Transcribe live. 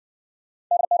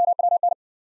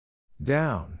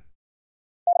Down.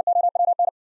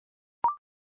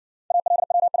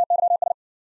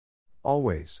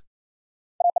 Always.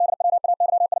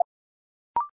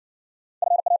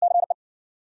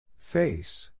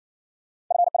 Face.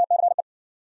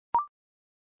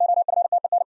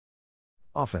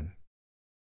 Often.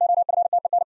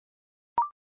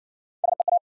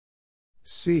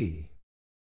 See.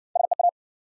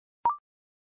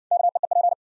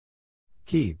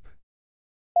 Keep.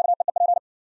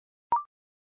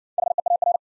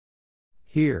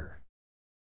 Here.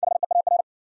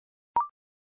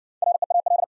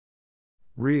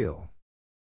 Real.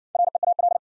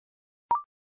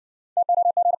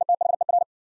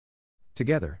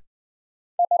 Together.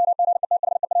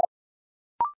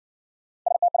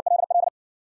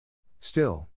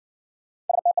 Still.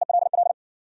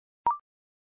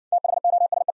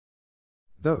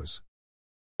 Those.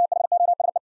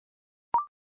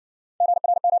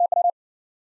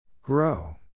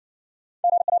 Grow.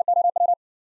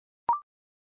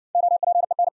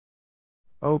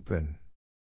 Open.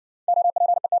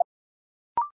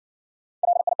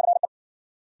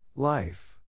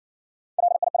 Life.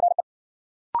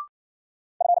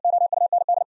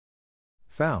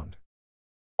 Found.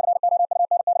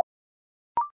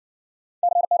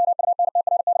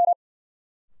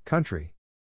 Country.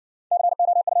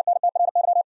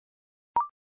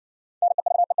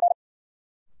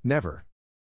 Never.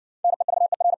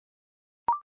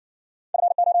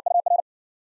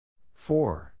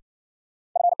 For.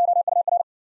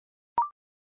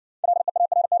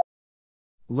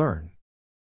 Learn.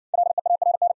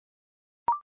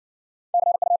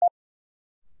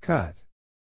 Cut.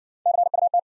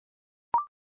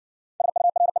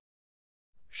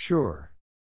 Sure.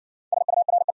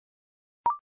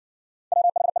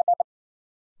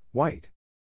 White.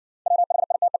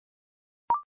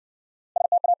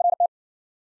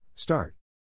 Start.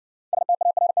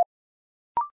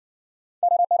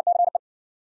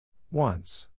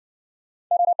 Once.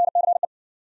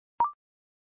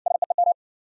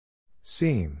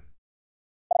 Seam.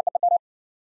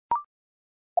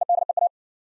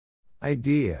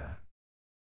 Idea.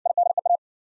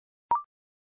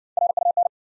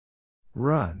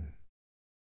 Run.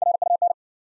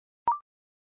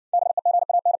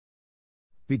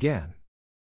 Began.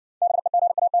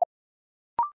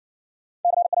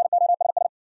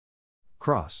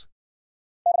 Cross.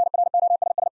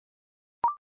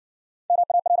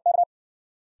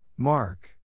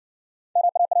 Mark.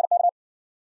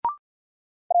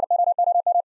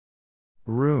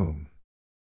 Room.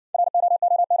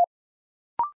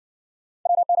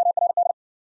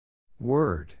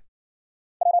 Word.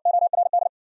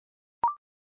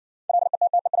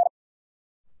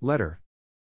 Letter.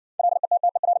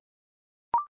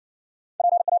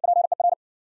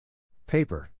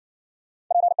 Paper.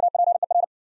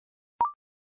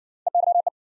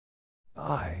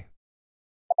 I.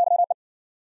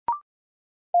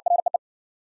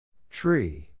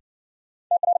 Tree.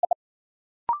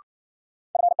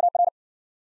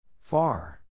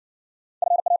 Far.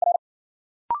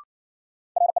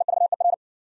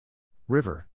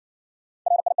 River.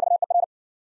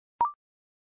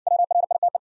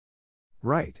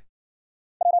 Right.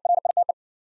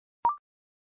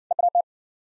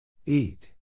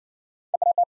 Eat.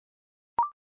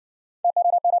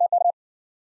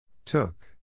 Took.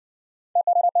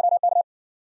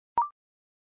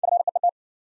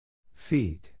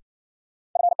 Feet.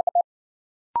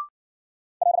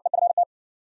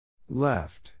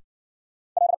 Left.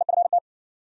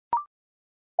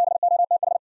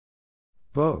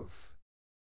 Both.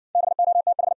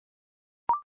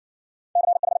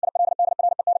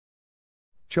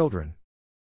 Children.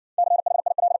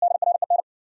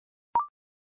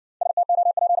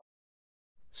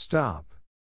 Stop.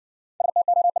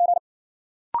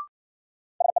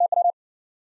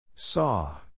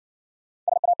 Saw.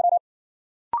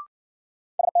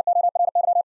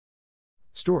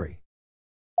 Story.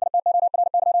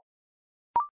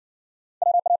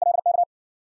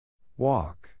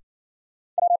 Walk.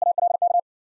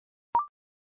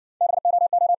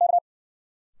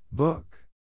 Book.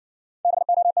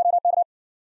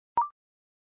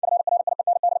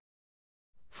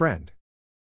 Friend.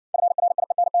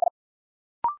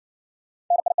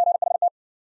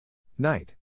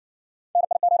 Night.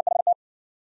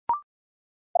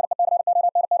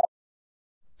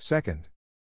 Second.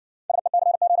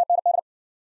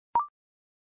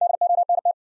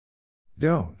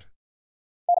 Don't.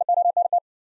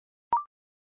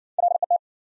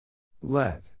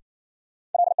 Let.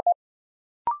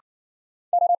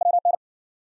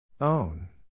 Own.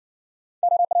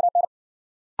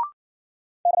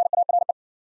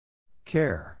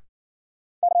 Care.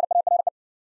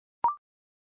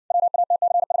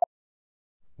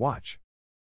 Watch.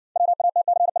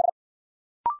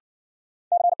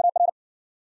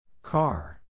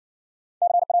 Car.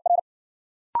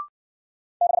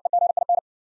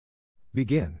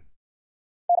 Begin.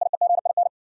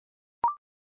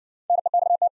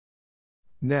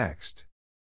 Next.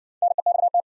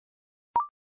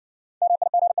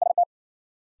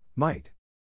 Might.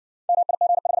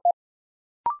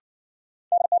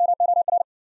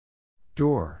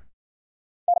 Door.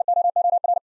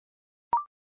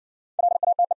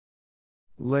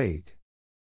 Late.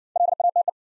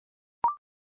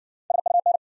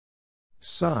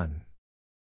 Sun.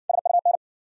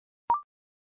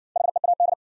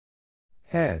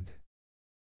 Head.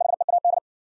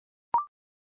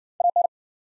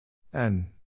 An.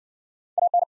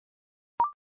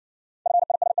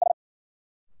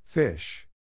 Fish.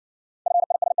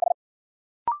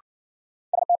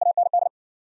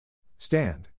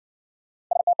 Stand.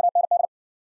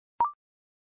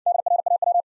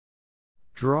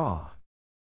 Draw.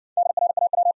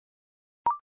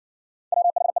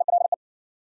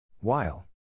 While.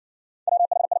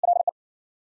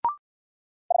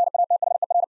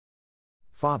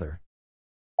 Father.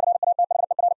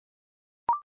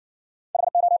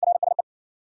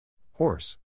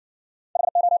 Horse.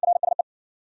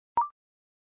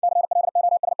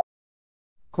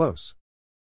 Close.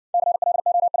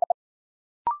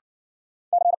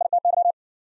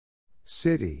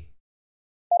 City.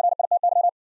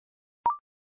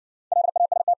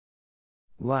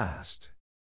 Last.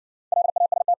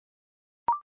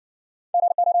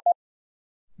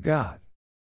 Got.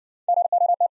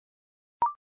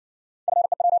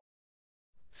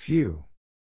 Few.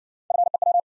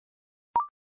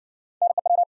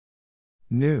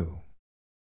 New.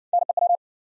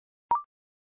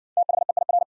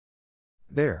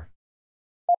 There.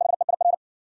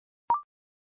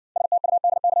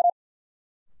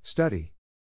 Study.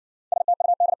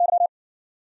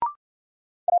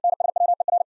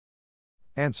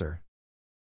 Answer.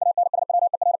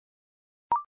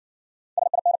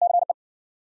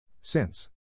 Since.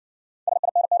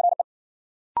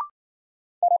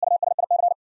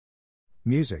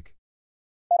 Music.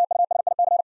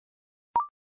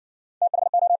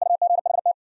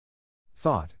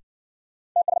 Thought.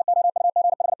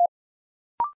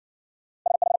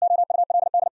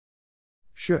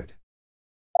 Should.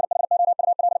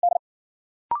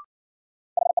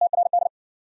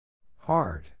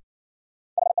 Hard.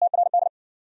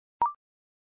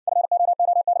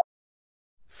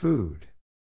 Food.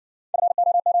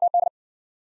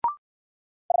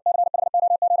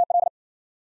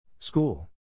 School.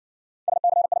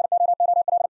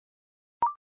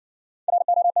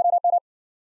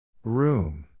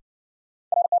 Room.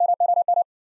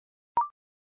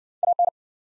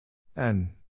 An.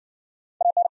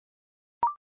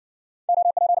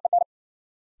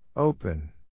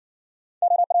 Open.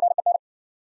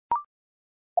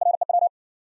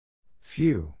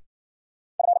 Few.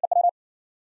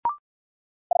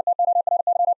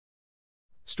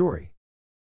 Story.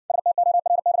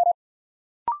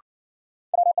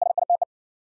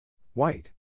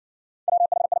 White.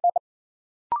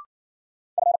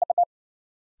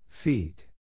 Feet.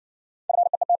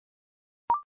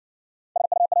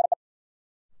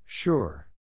 Sure.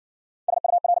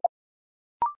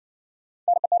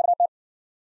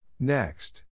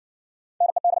 Next.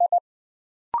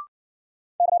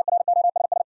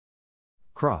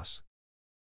 Cross.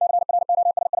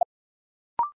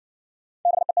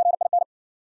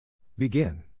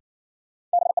 Begin.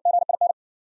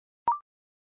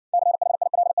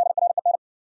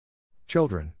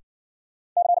 Children.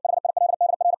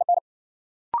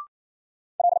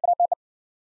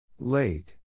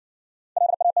 Late.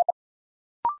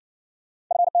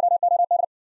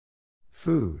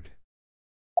 Food.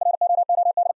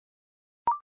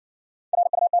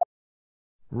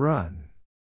 Run.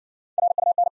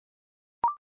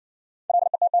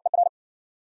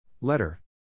 Letter.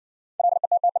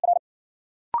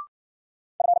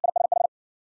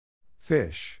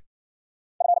 Fish.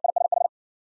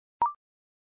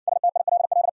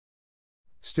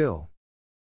 Still.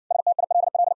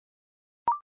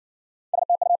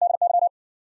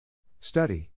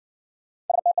 Study.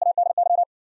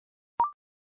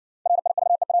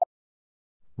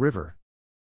 River.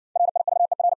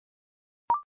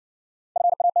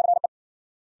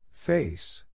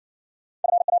 Face.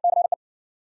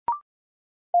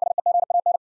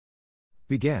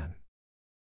 Began.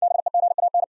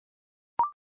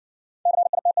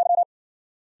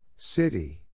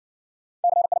 City.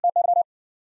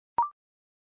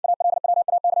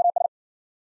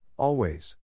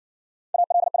 Always.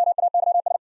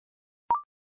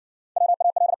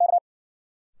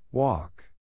 Walk.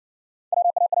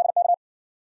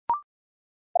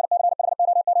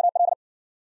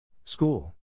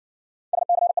 School.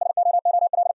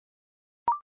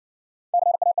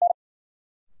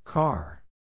 Car.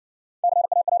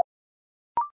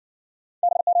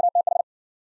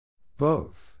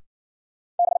 Both.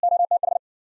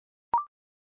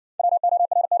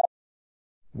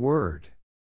 Word.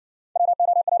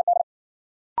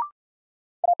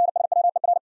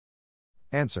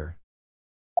 Answer.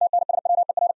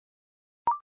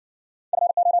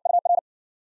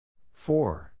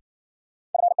 For.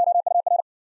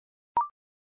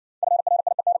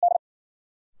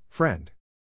 Friend.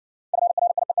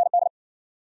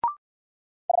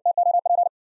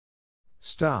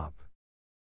 Stop.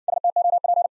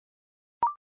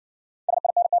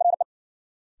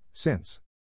 Since.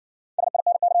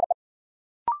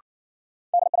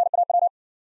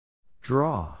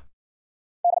 Draw.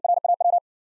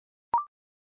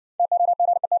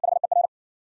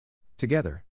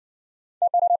 Together.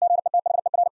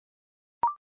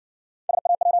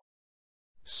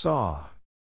 Saw.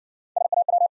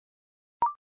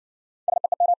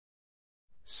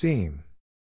 Seam.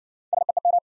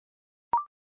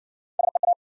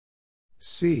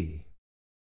 See.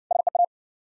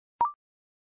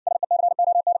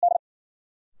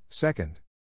 Second.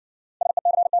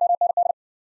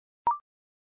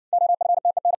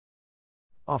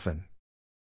 Often.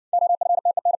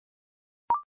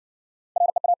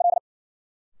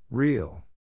 Real.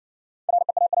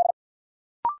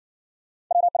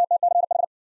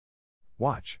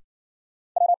 Watch.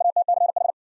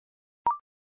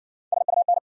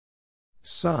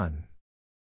 Son.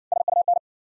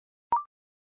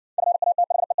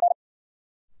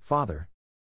 Father.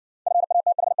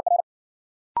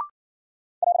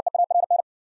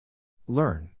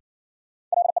 Learn.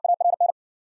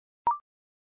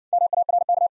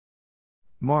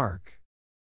 Mark.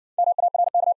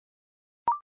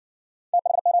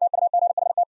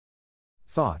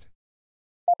 Thought.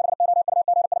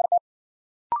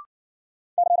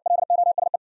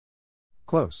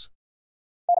 Close.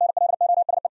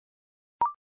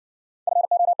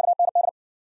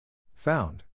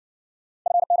 Found.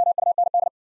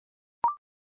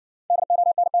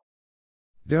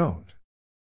 Don't.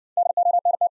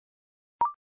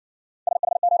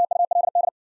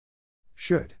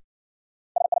 Should.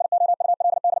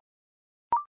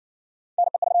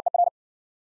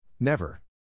 Never.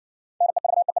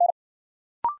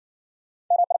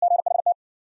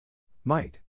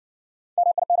 Might.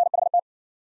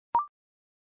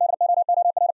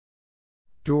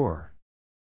 Door.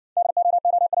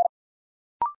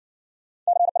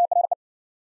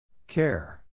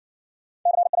 Care.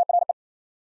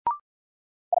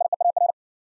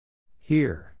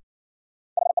 Here.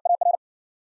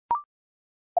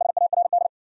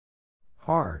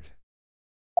 Hard.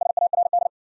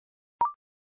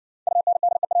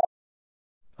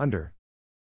 Under.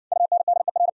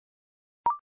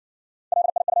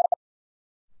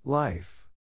 Life.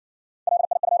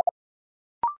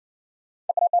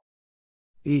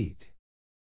 Eat.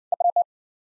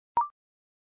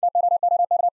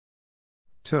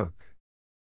 Took.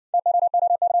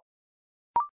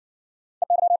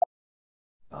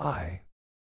 I.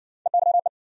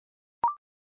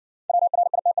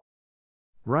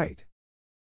 Right.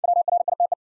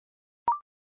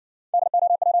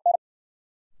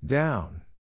 Down.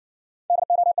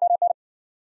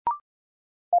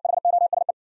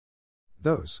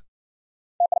 Those.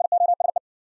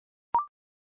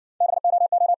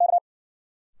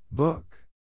 Book.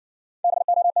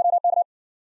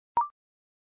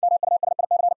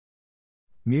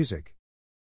 Music.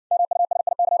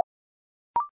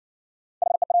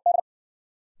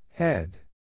 Head.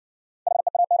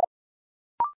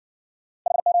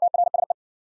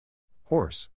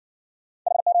 Horse.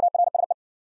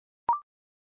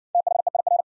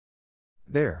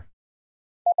 There.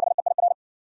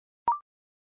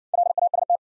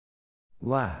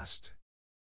 Last.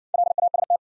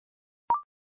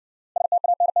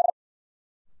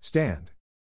 Stand.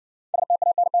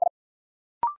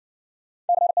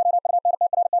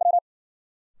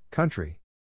 Country.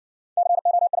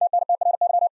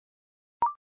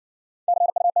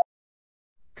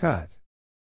 Cut.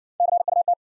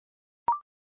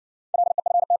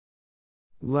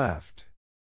 Left.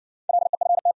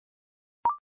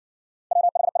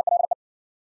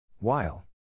 While.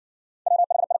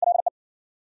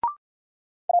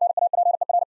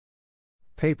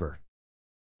 Paper.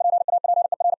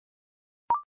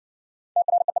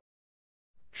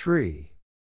 Tree.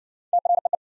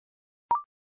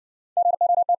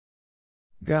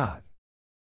 Got.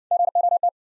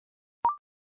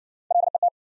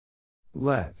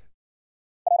 Let.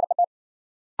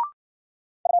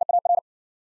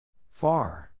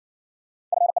 Far.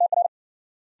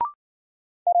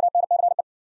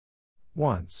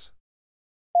 Once.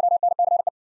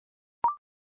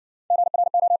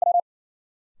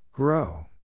 Grow.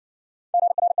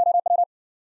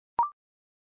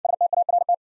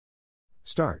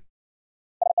 Start.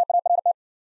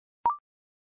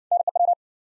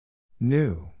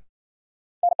 New.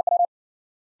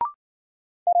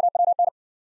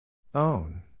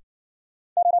 Own.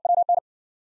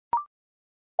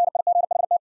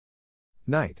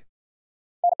 Night.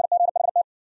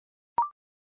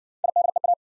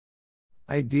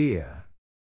 Idea.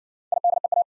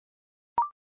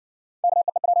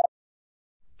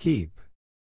 Keep.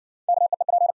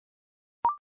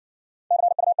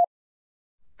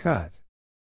 Cut.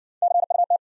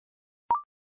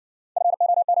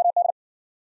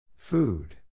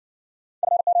 Food.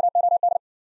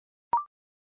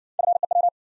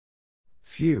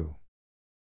 Few.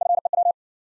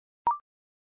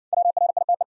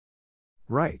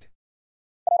 Right.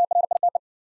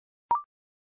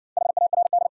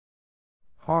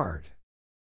 Hard.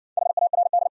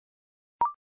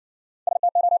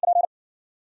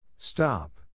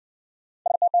 Stop.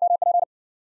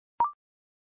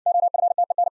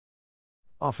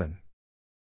 Often.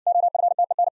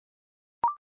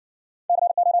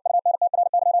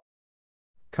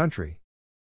 Country.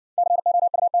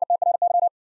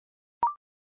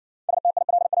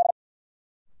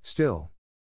 Still.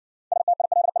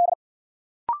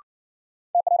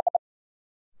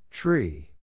 Tree.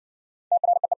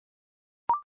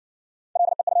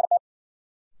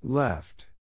 Left.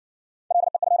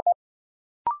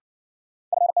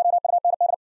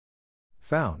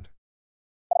 Found.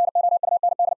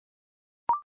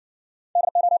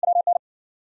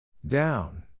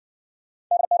 Down.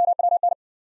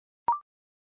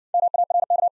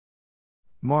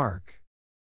 Mark.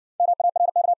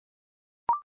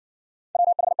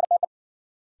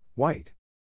 White.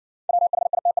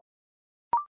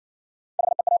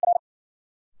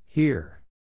 Here.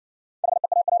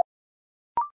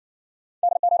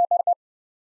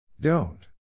 Don't.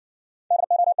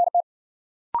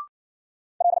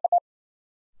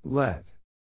 Let.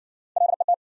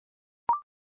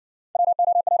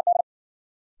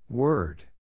 Word.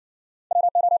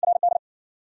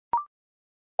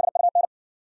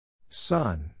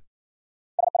 Sun.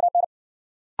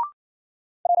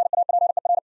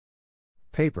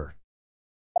 Paper.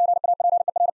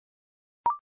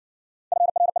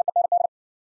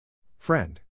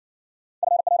 Friend.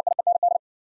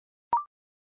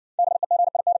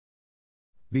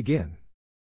 Begin.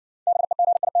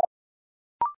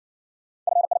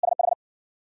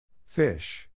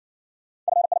 Fish.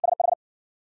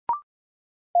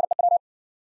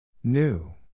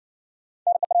 New.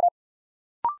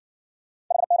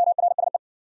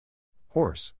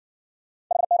 Horse.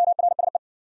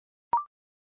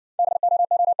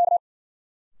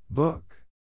 Book.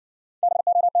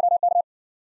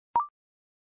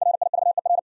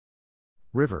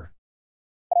 River.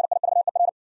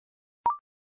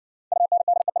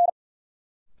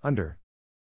 Under.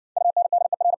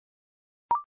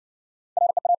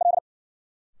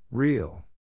 Real.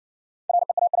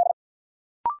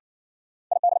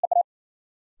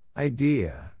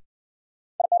 Idea.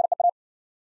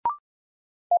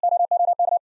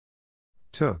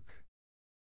 Took.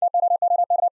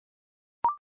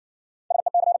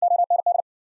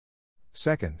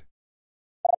 Second.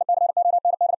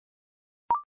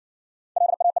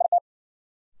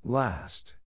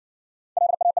 Last.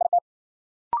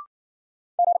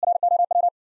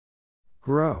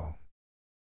 Grow.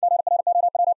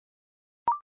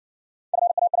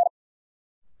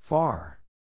 Far.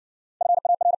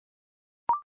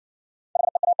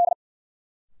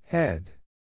 Head.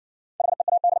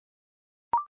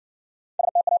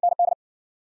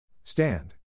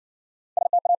 Stand.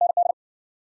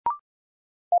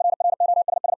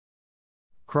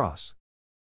 Cross.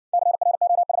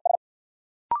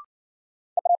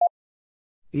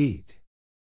 Eat.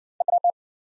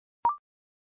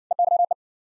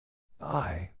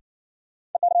 I.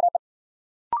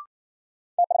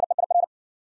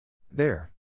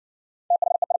 There.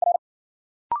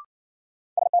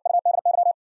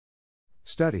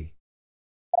 Study.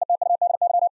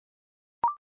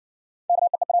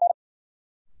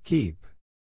 Keep.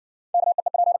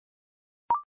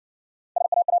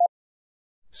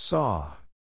 Saw.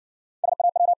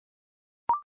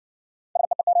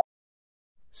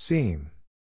 Seam.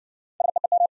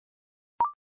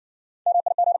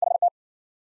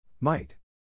 Might.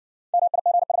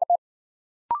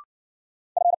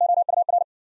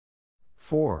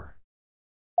 For.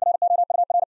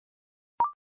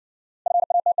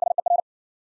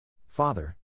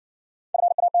 Father.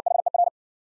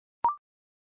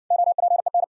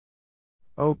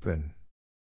 Open.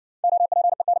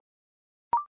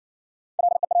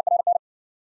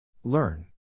 Learn.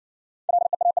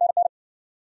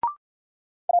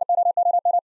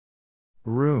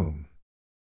 Room.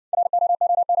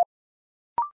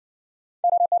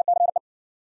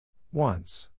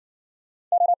 Once.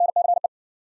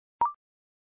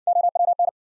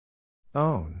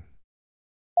 Own.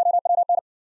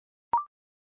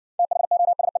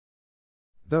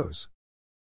 Those.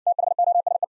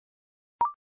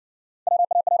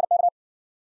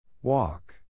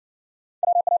 Walk.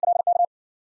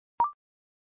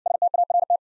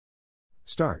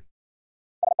 Start.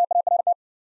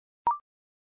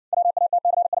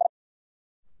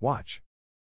 Watch.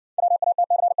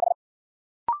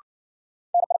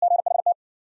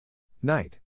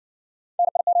 Night.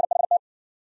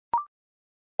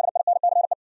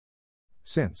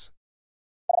 Since.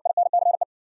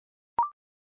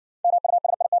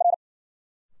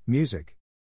 Music.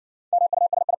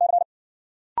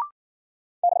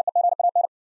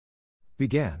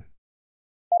 Began.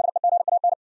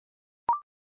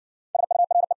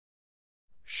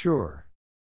 Sure.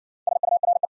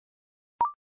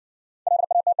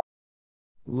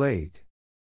 Late.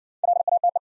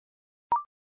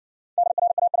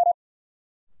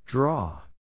 Draw.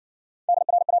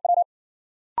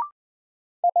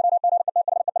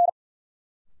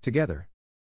 Together.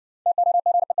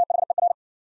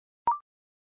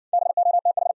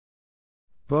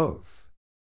 Both.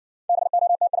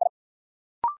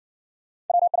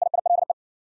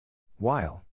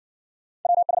 While.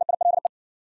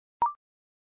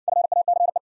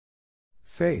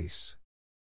 Face.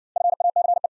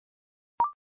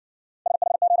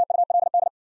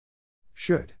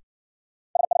 Should.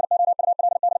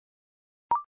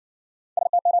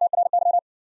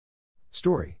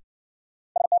 Story.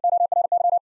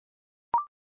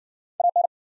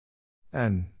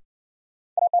 An.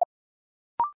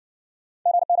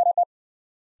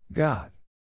 God.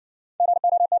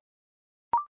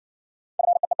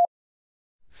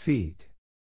 Feet.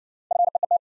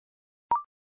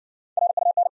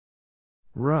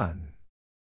 Run.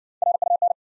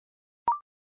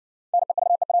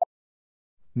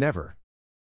 Never.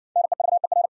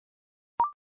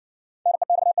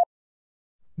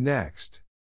 Next.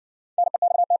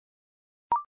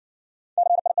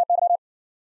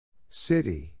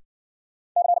 City.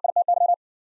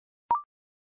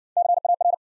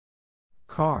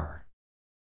 Car.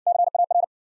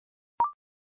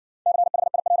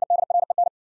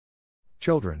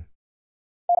 Children.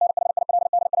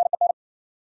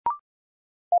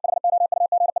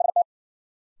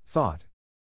 Thought.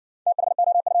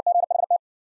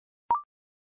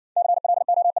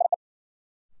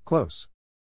 Close.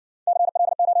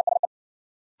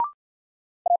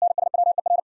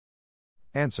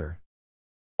 Answer.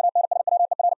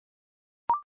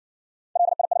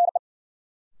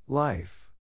 Life.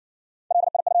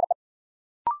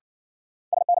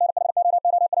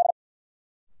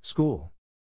 School.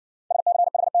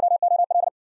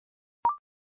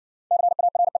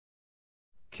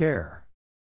 Care.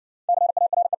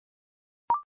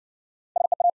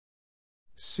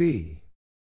 See.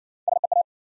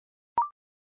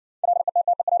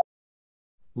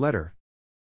 Letter.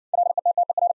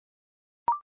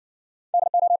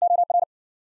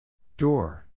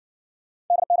 Door.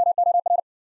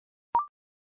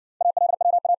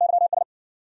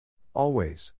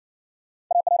 Always.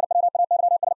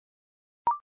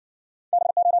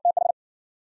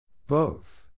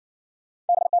 Both.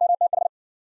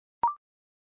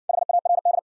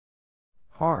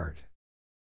 Hard.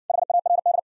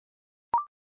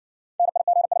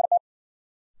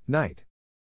 Night.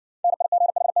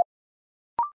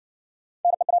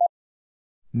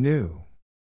 New.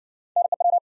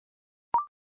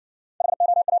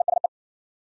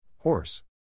 Horse.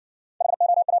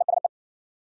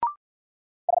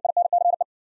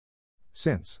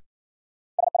 Since.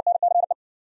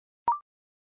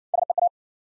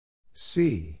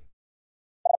 See.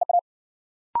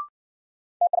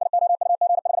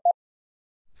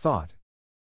 Thought.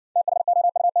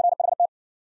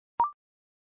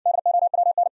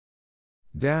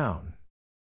 Down.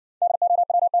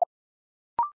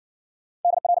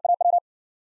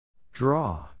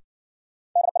 Draw.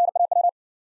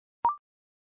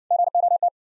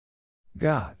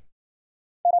 God.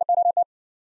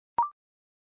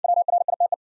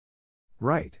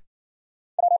 Right.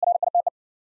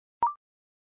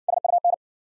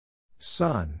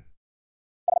 Sun.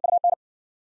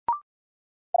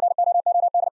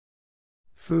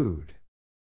 Food.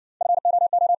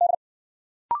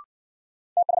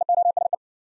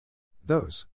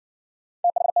 Those.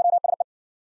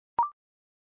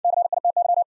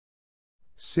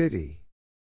 City.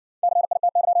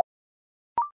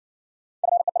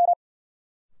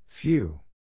 Few.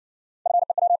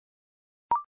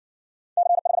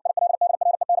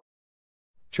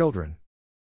 Children.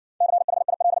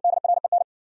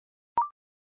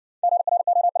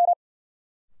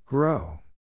 Grow.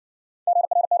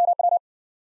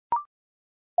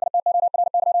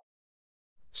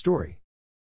 Story.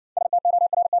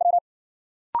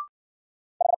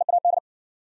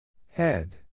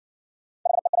 Head.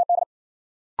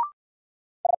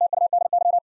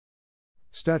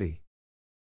 Study.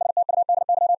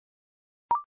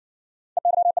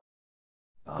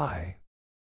 I.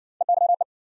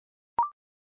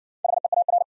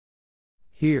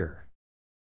 Here.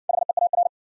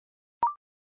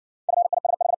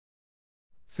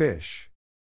 Fish.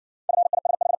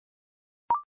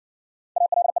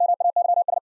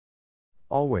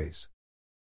 Always.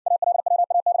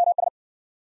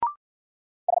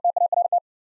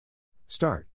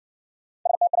 Start.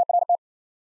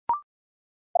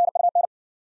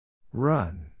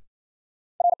 Run.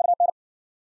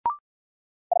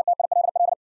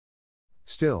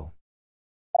 Still.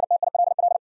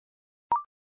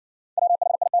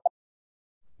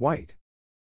 White.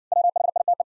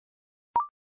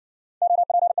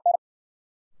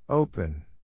 Open.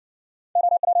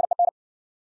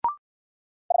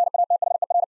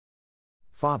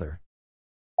 Father.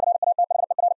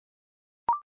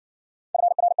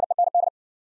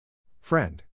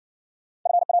 Friend.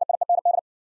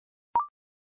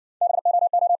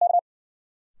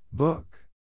 Book.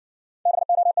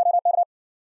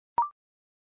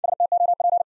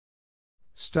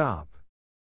 Stop.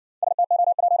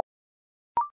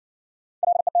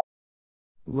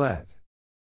 Let.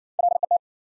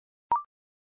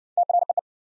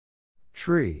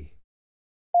 Tree.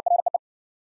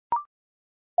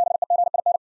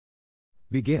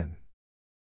 Begin.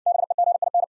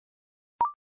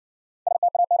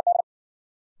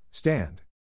 Stand.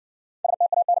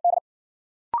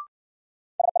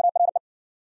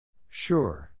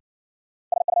 Sure.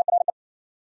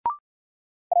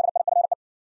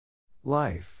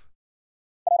 Life.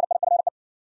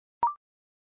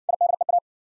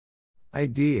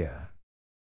 Idea.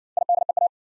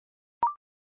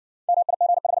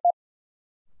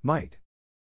 Might.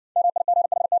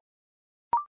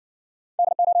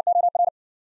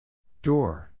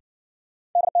 Door.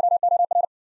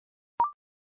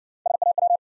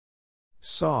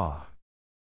 Saw.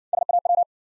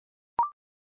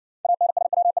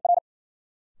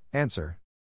 Answer.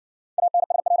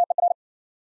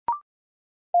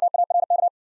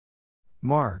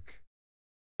 Mark.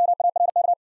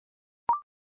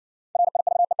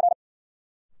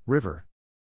 River.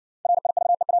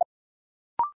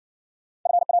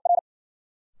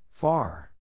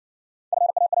 Far.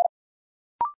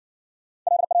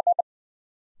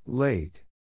 Late.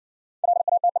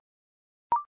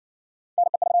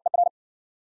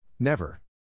 Never.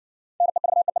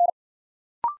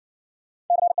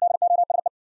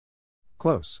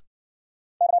 Close.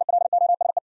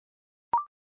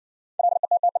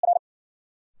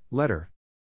 Letter.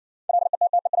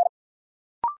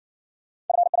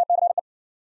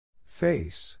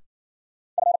 Face.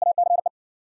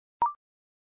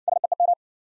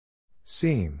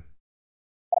 Seam.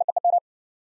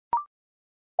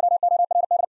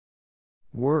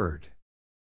 Word.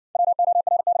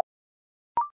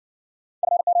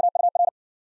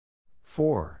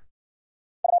 For.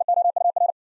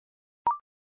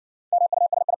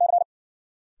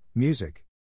 Music.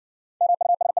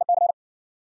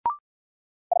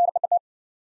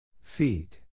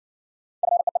 Feet.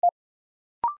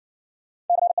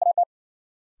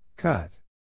 Cut.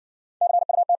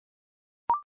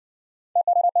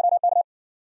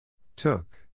 Took.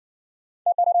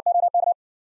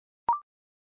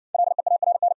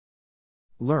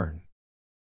 Learn.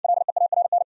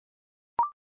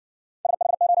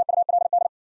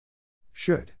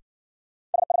 Should.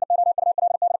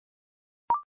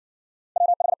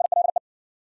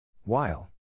 While.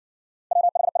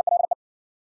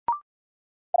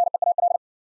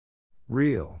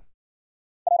 Real.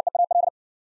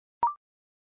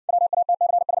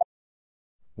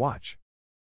 Watch.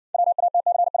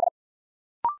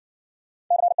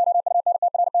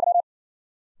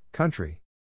 Country.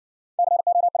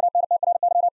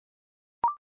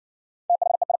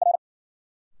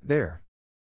 There.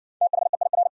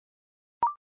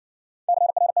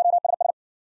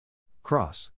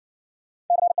 Cross.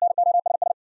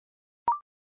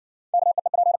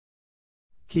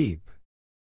 Keep.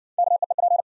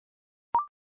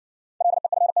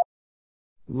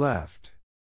 Left.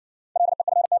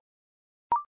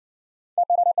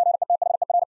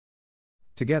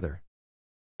 Together.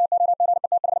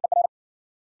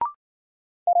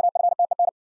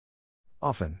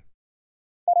 Often.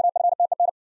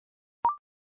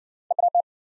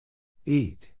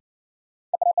 Eat.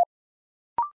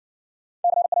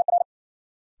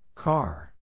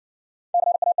 Car.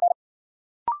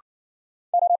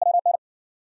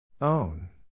 Own.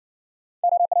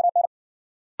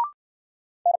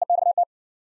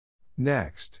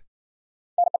 Next.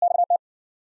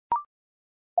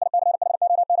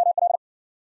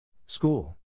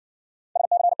 School.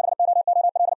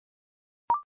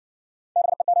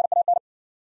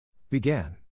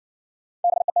 Began.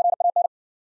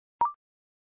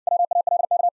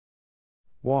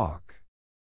 Walk.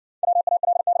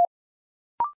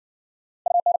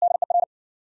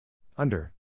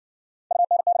 Under.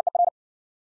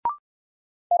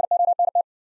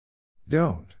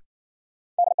 Don't.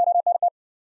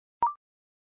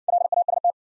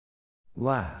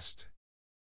 Last.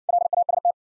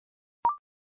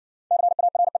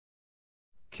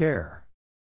 Care.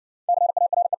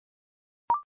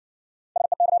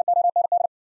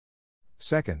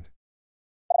 Second.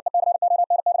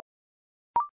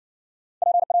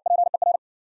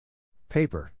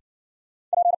 Paper.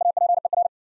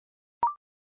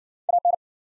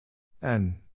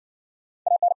 An.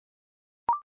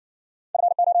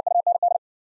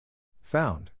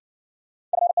 Found.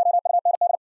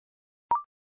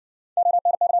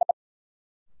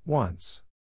 Once.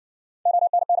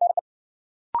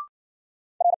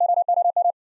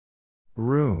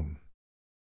 Room.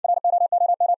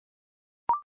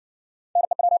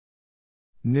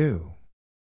 New.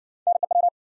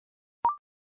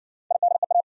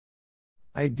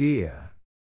 Idea.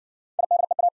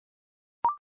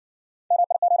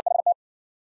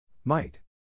 Might.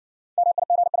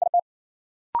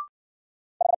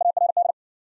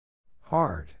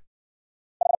 Hard.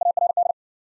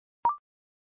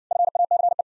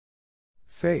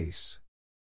 Face.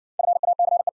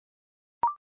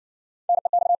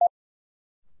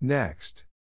 Next.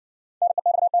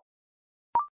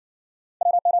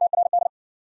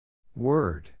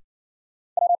 Word.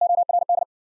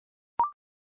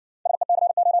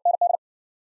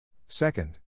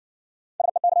 Second.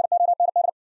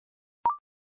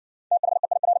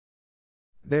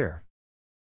 There.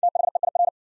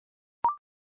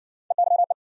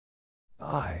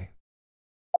 I.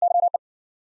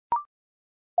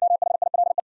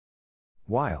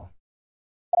 While.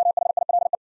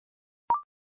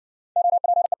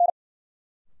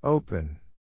 Open.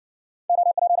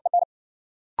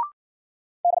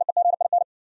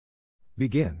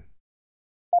 Begin.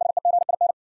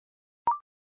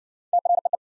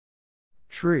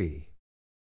 Tree.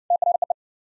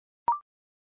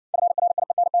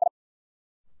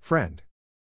 Friend.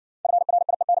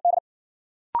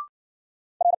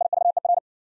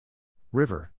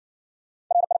 River.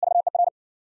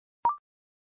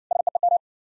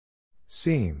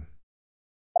 Seam.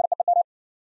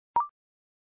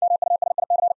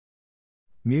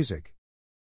 Music.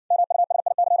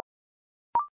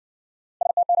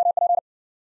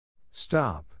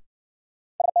 Stop.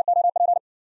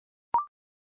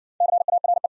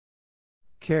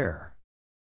 Care.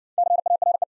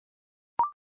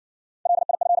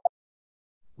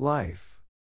 Life.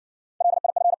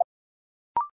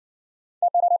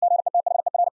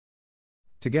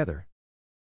 Together.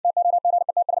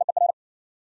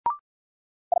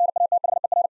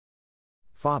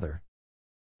 Father.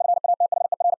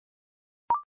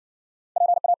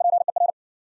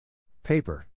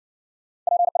 Paper.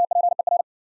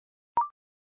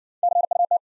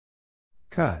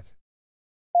 Cut.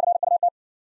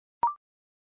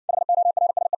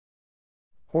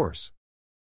 Horse.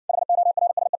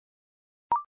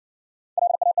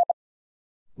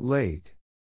 Late.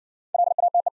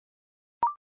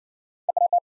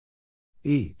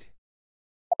 Eat.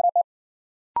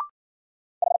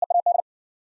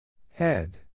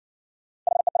 Head.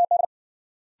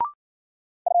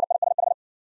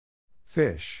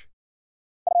 Fish.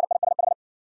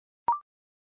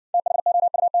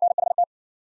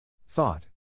 Thought.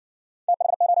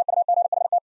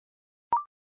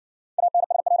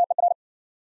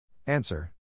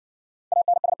 Answer.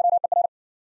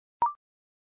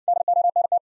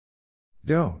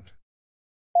 Don't.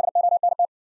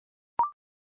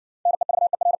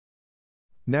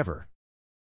 Never.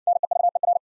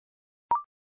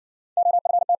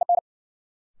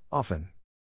 Often.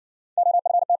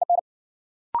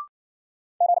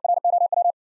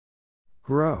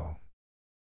 Grow.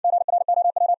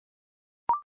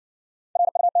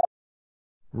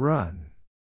 Run.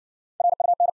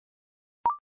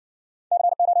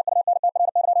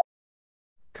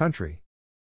 Country.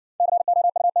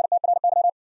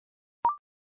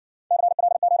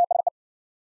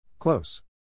 Close.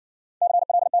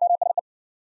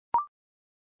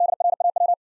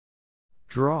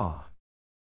 Draw.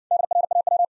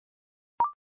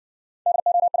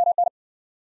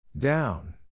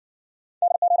 Down.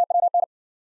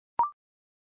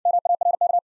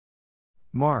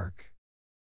 Mark.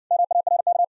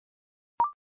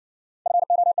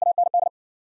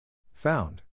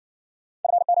 Found.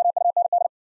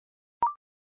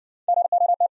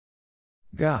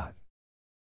 Got.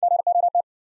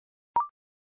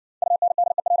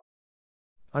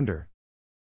 Under.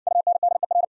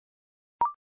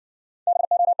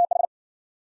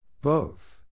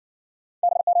 Both.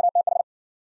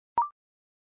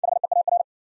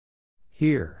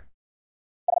 Here.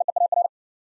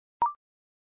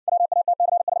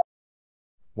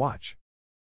 Watch.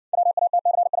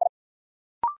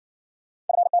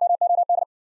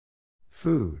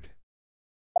 Food.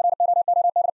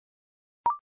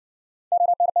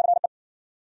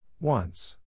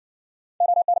 Once.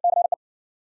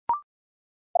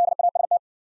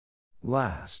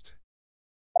 Last.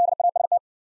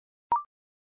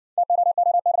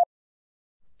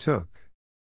 Took.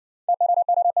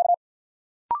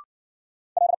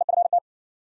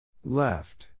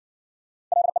 Left.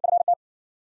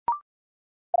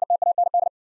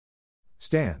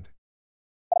 Stand.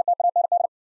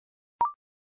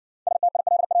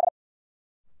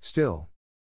 Still.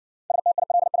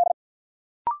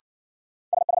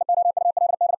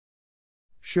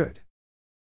 Should.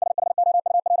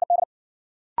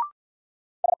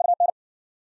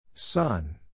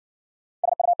 Sun.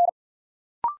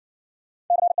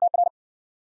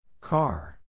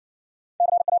 Car.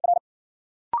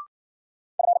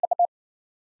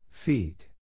 Feet.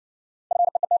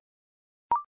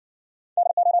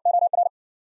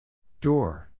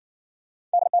 Door.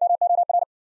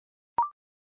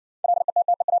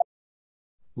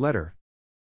 Letter.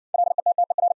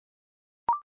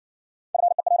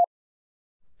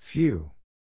 Few.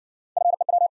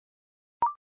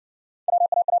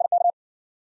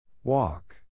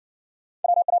 Walk.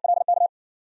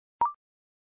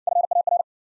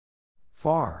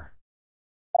 Far.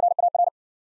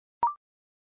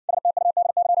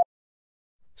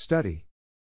 Study.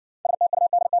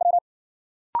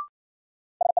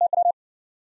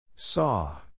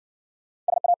 Saw.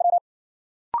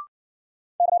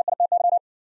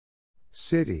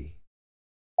 City.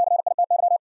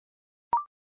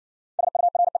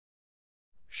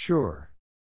 Sure.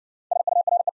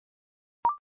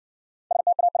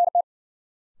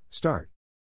 Start.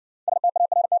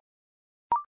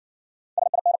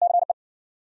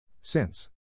 Since.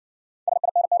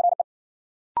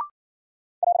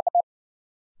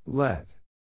 Let.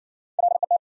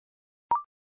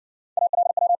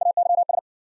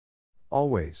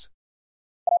 Always.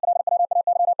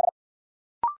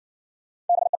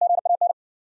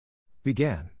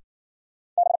 Began.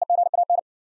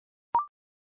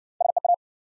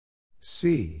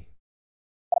 See.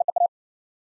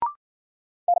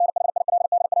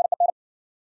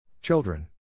 Children.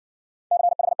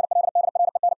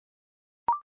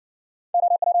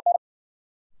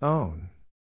 Own.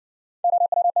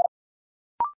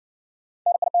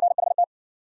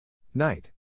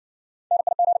 Night.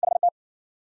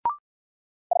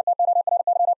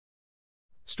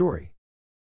 Story.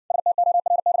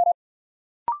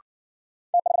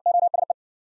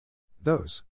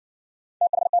 Those.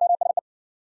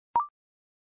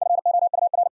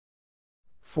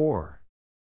 For.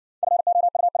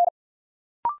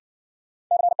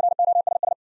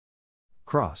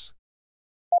 Cross.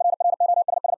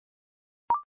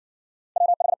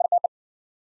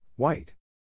 White.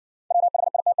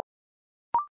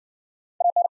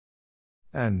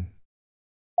 An.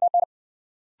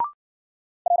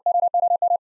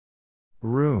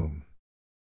 Room.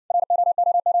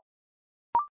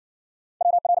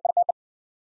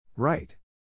 Right.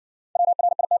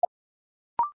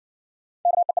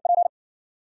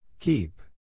 Keep.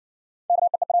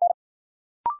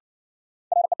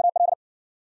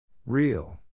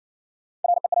 Real.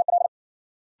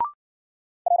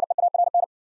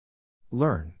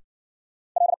 Learn.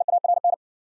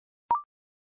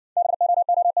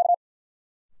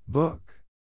 Book.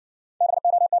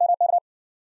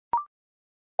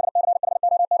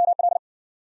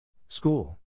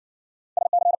 School.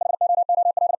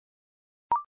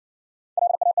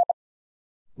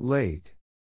 Late.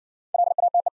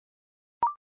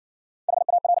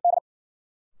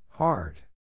 Hard.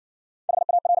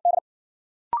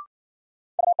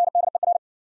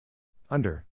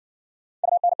 Under.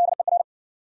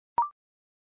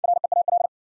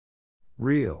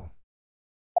 Real.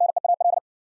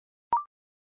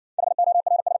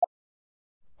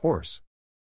 Horse.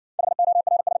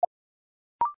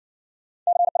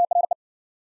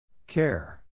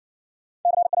 Care.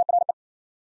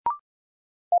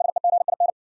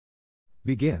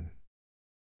 Begin.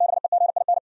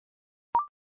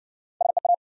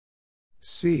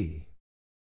 See.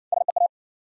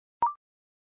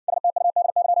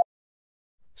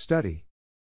 Study.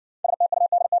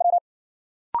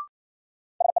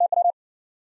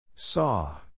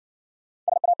 Saw.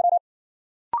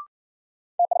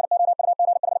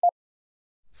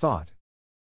 Thought.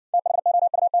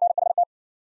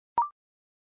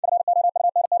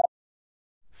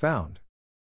 Found.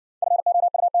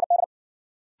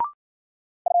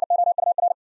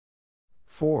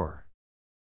 For.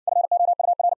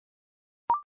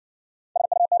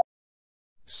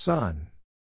 Sun.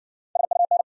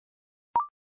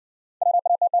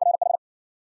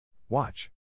 Watch.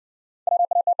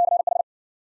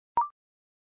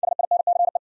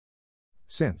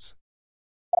 Since.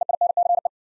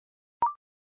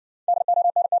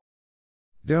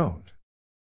 Don't.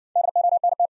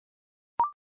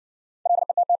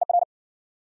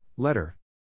 Letter.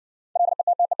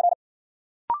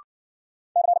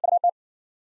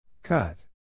 Cut.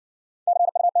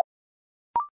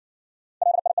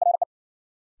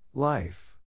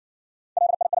 Life.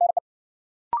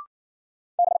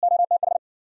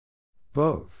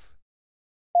 Both.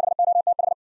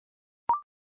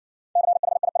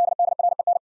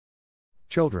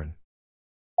 Children.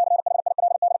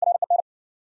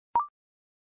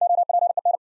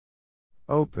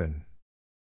 Open.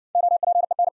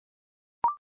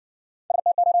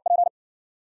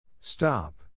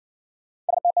 Stop.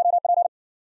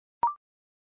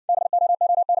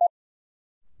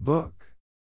 Book.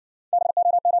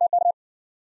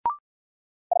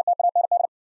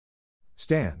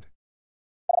 Stand.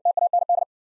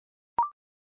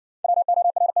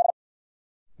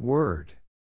 Word.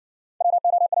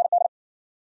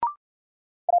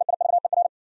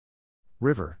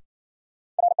 River.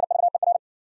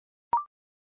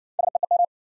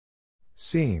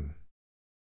 Seam.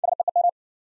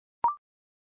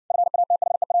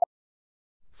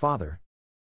 Father.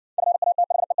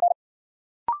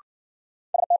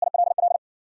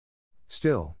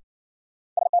 Still.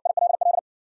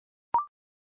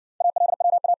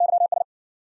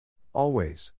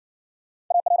 Always.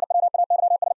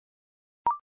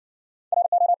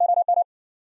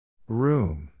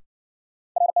 Room.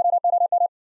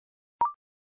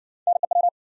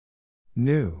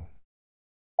 New.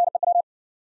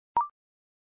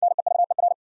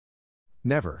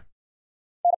 Never.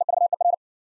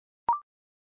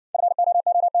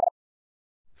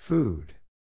 Food.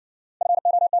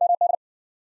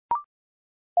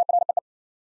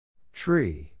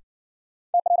 Tree.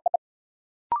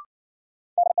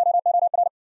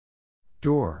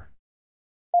 Door.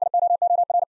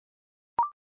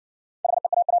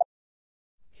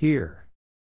 Here.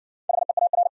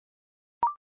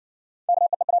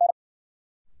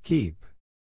 Keep.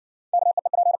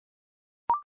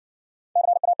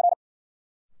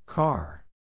 Car.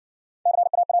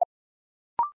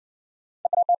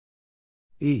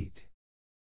 Eat.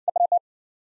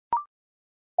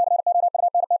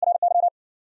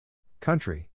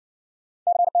 Country.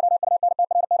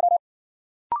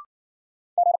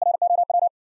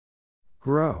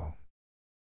 Grow.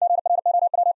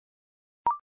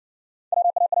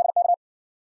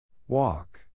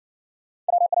 Walk.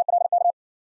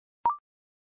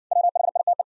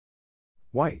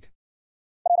 White.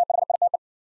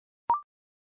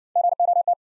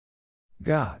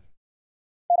 Got.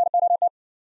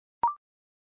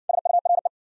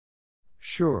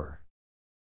 Sure.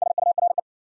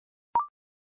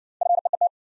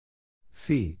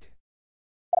 Feet.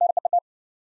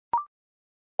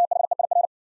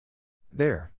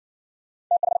 There.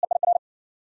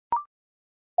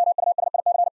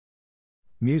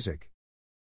 Music.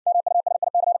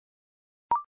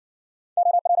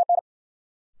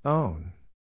 Own.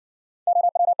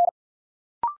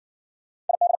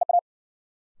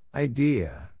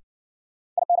 Idea.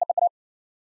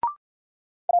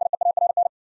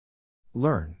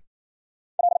 Learn.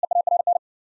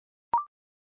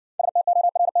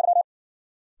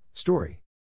 Story.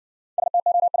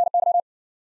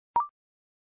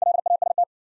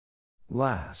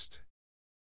 Last.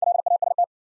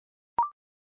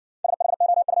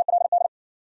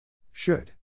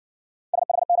 Should.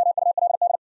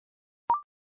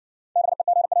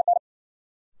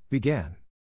 Began.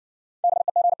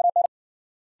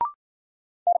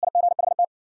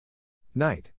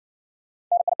 Night.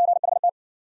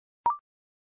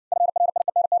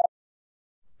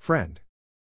 Friend.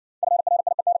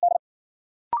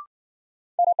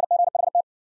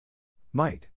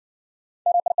 Might.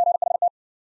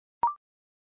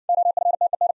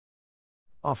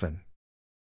 Often.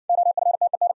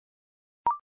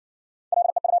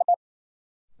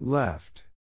 Left.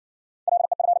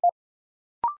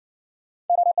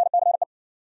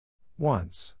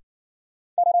 Once.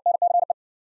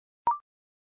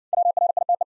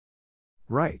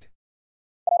 Right.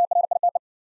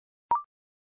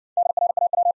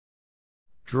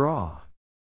 Draw.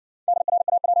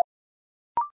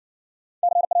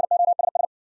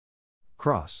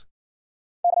 Cross.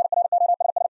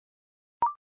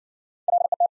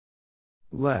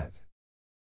 Let.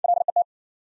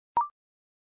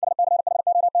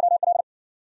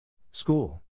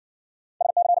 School.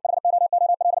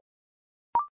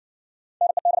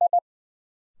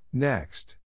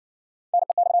 Next.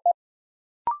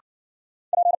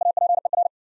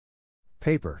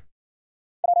 Paper.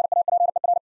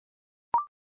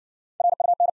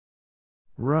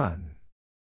 Run.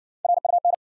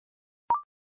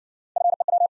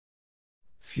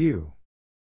 Few.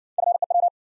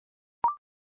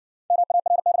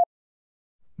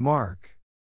 Mark.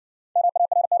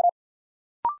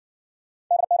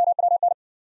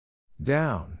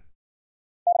 Down.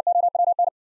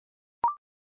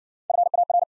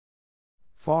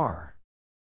 Far.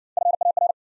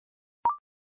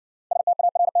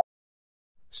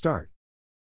 Start.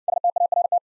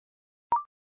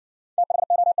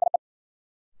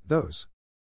 Those.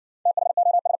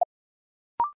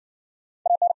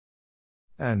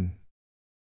 An.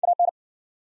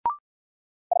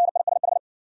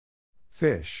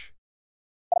 Fish.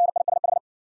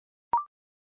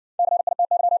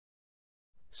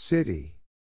 City.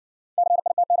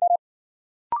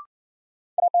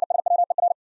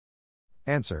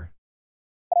 Answer.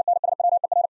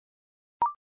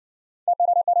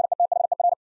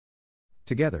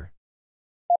 Together.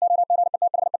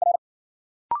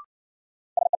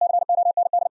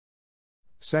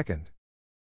 Second.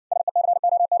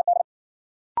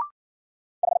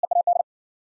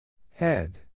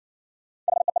 Head.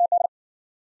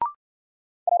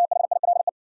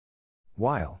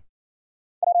 While.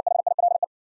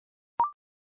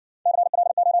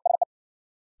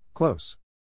 Close.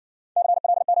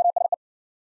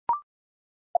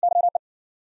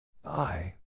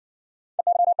 I.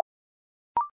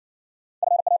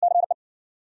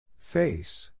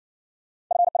 Face.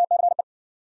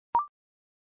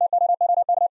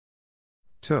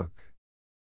 Took.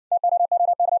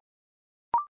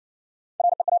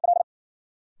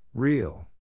 Real.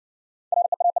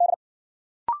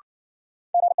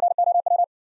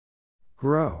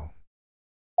 Grow.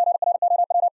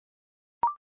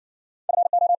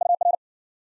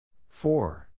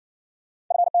 For.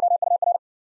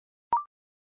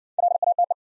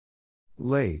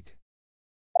 Late.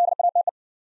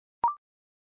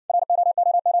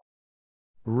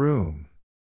 Room.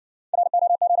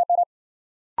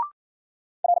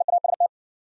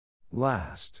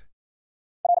 Last.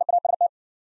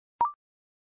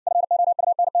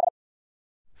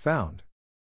 Found.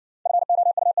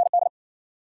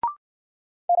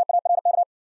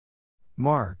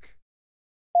 Mark.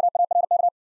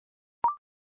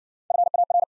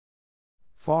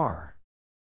 Far.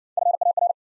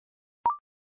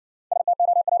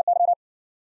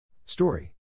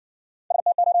 Story.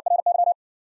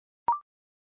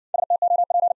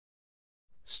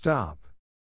 Stop.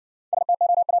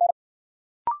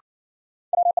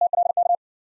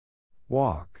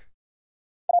 Walk.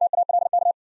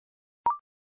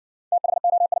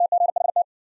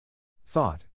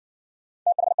 Thought.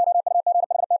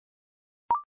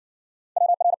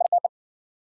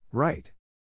 Right.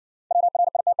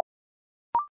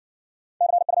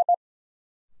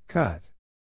 Cut.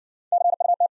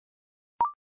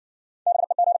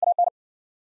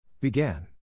 Began.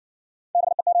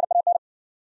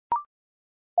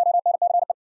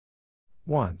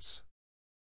 Once.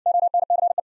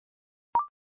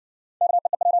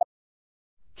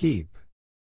 Keep.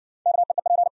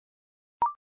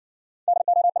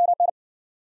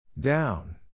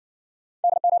 Down.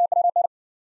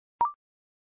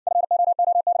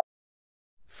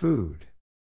 Food.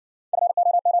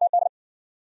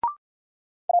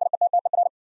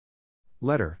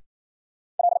 Letter.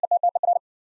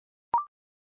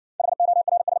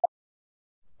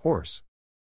 Horse.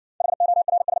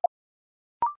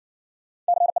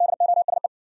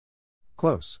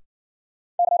 Close.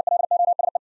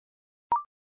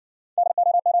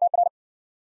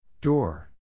 Door.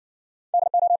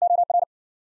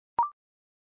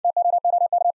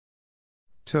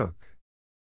 Took.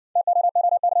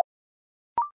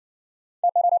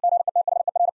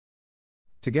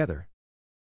 Together.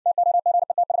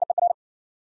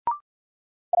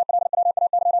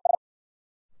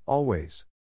 Always.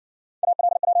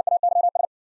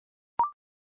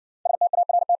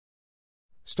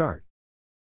 Start.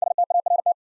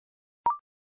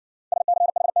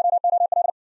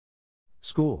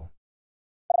 School.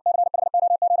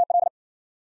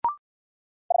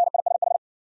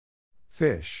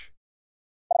 Fish.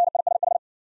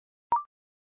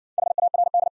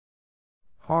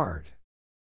 Hard.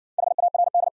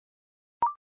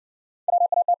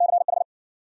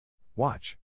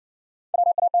 Watch.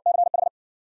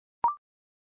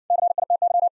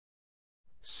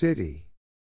 City.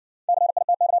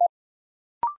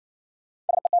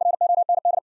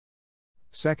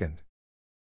 Second.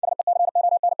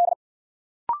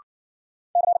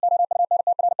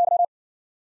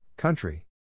 Country.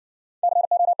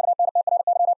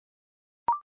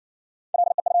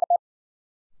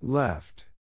 Left.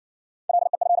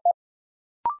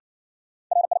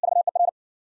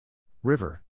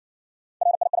 River.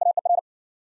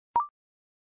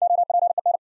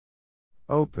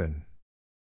 Open.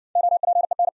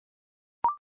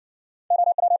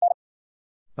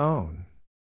 Own.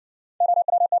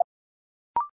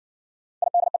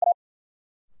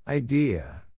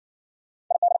 Idea.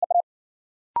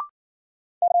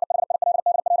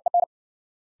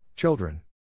 Children.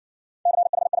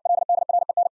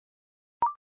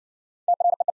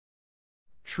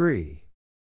 Tree.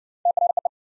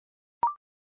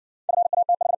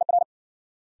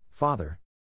 Father.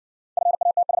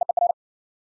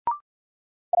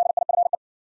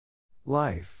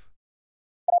 Life.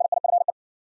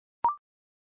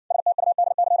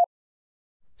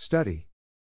 Study.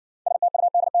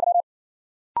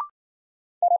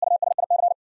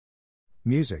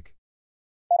 Music.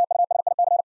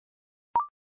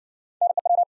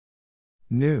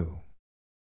 New.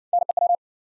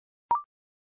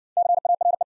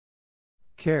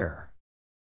 Care.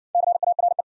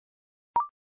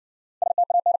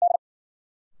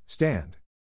 Stand.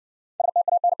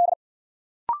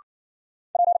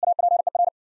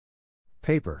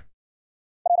 Paper.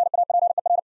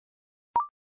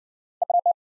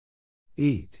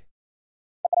 Eat.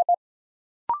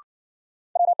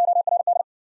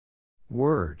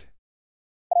 Word.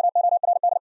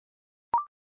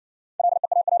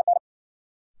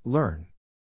 Learn.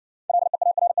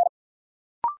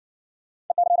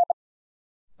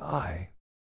 I.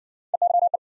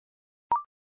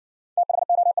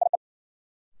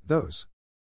 Those.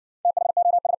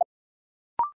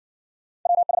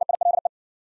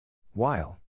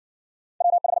 While.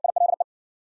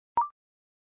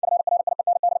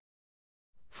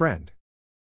 Friend.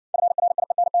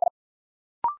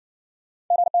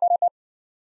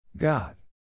 God.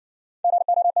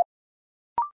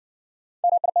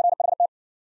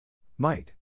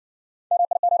 Might.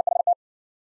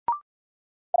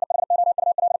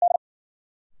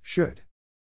 Should.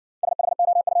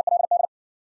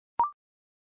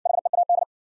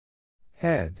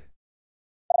 Head.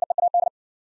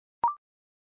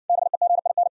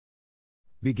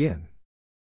 Begin.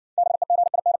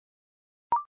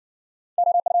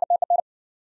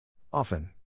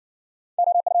 Often.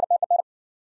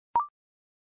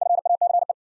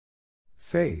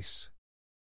 Face.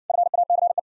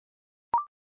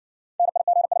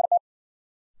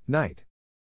 Night.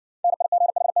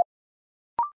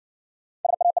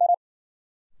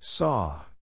 Saw.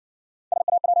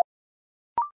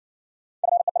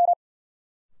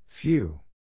 Few.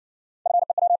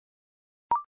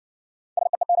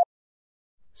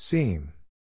 Seam.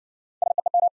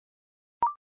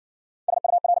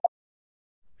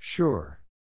 Sure.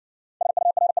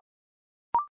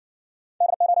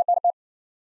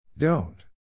 Don't.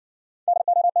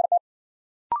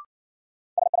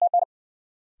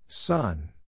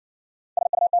 Sun.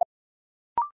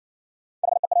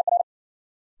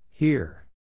 Here.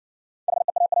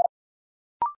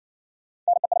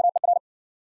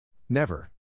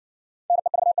 Never.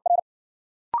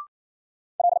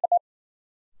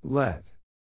 Let.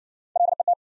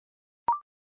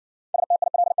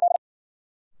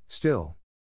 Still.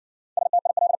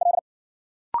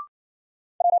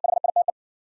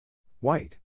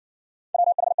 White.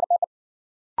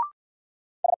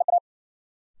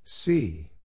 See.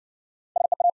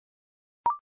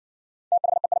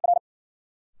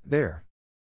 There.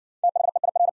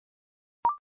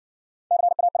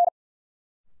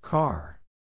 Car.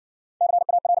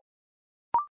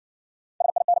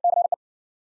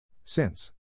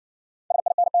 Since.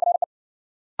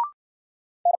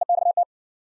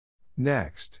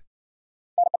 Next.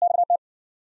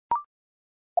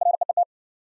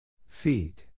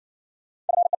 Feet.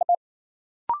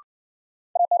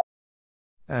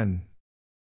 An.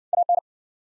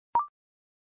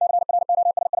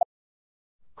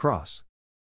 Cross.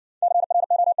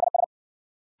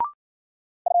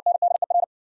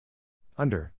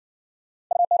 Under.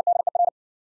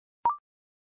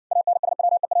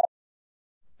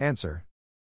 Answer.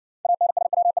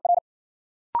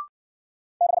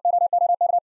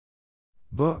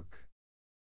 Book.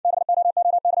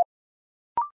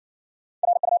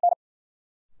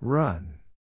 Run.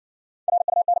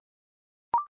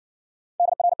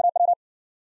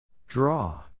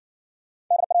 Draw.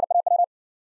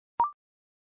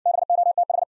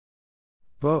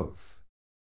 Both.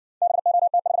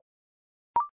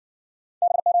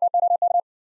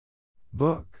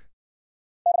 Book.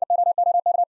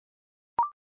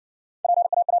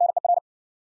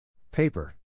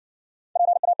 Paper.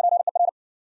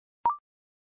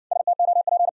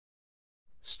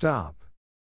 Stop.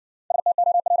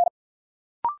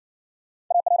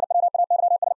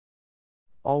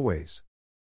 Always.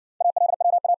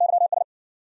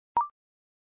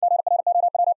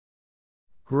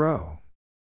 Grow.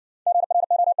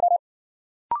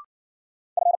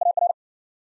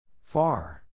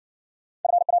 Far.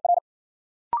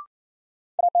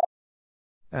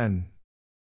 An.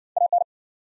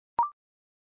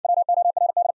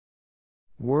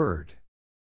 Word.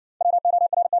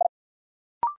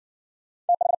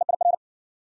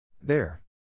 There.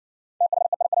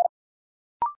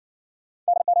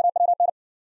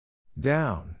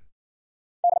 Down.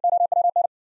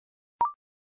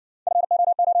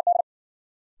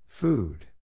 Food.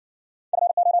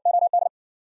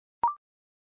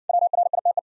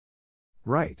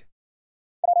 Right.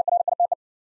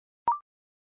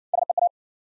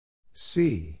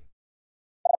 See.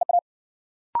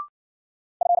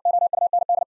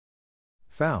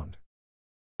 Found.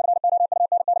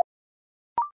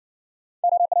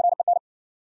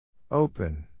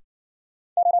 Open.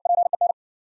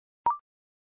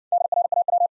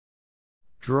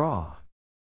 Draw.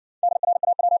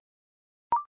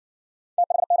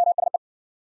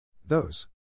 Those.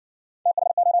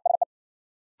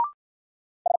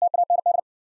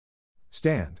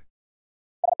 Stand.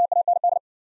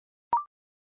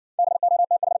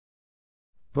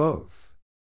 Both.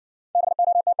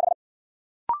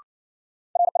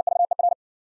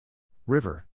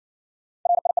 River.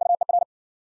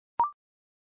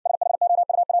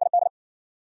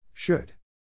 Should.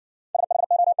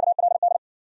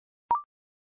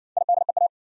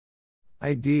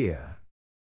 Idea.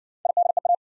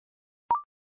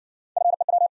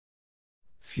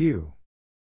 Few.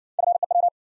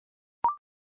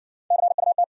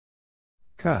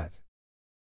 Cut.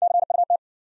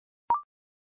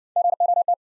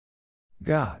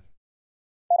 Got.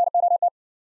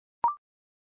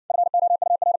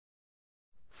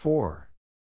 For.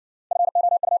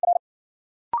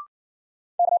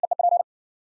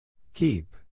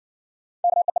 Keep.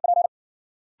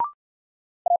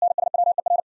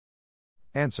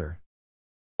 Answer.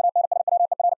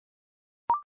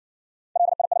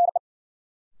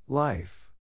 Life.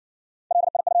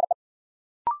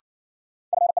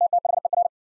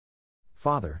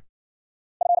 Father.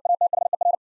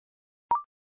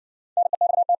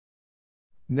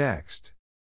 Next.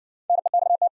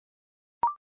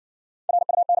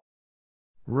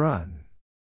 Run.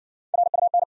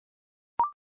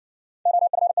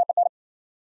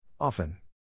 Often.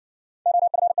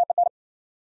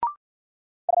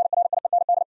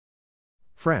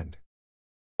 Friend.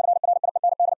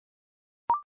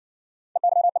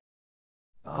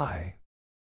 I.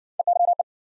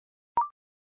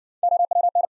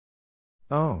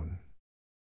 Own.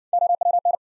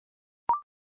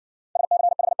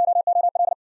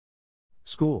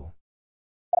 School.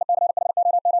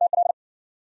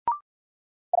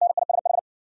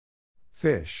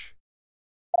 Fish.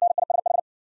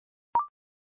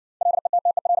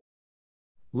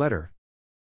 Letter.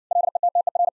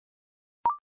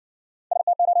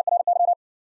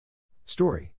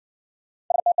 Story.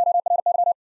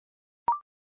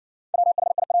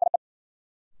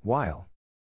 While.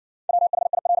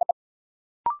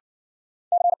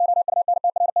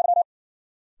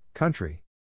 Country.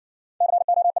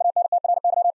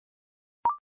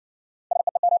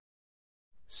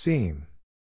 Seam.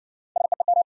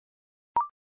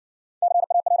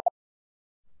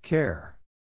 Care.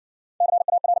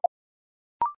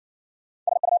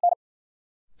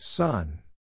 Sun.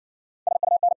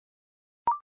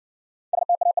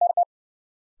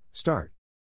 Start.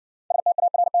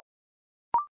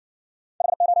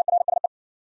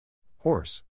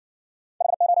 Horse.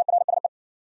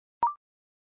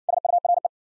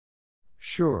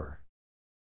 Sure.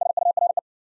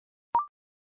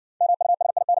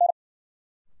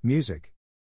 Music.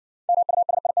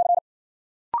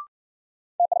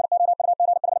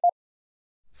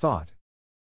 Thought.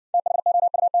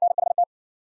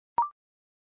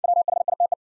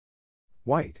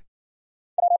 White.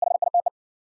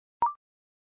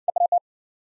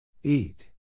 Eat.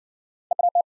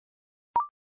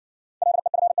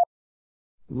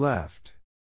 Left.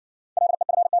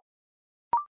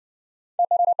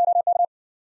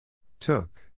 Took.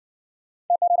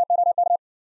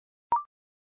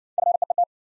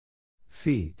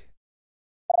 Feet.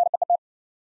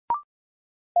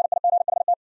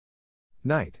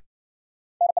 Night.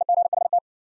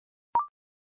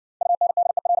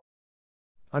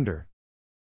 Under.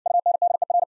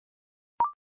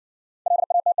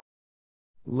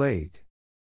 Late.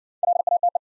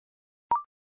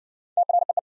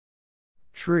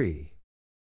 Tree.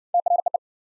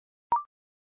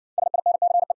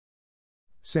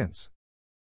 Since.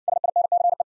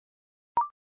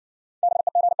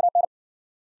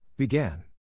 Began.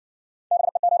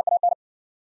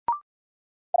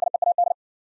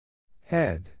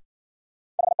 Head.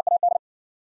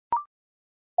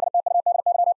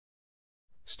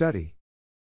 Study.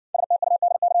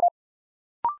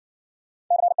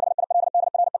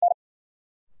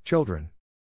 Children.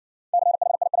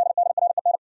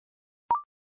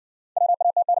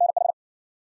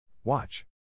 Watch.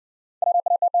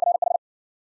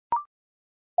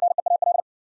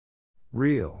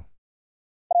 Real.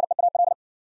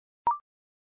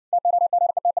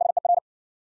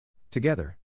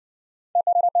 Together.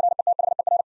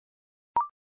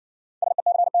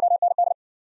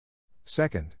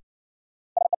 Second.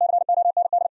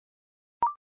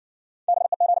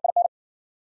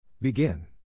 Begin.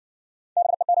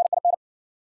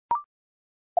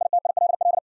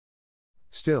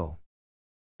 Still.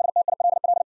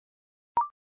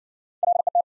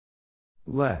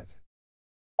 Let.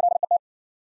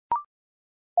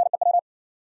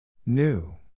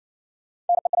 New.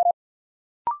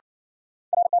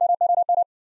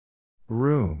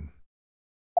 Room.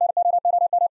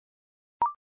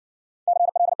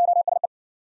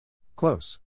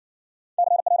 Close.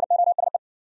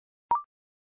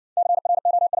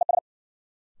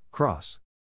 Cross.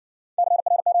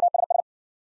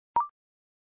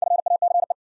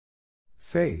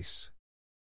 Face.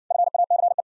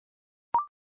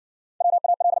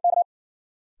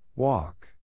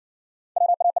 Walk.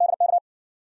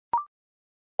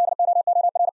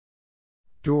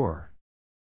 Door.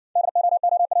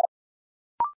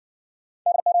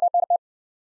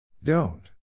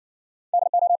 Don't.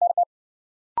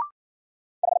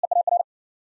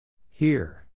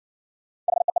 Here.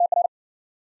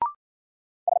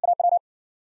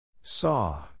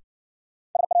 Saw.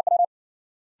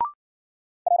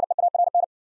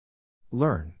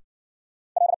 Learn.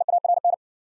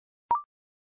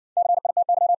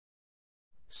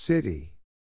 City.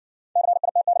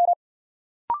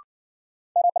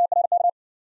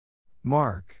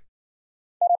 Mark.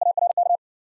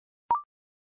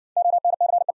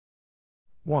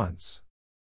 Once.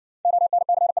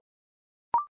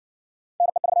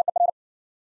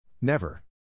 Never.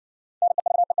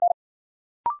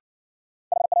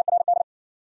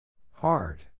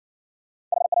 Hard.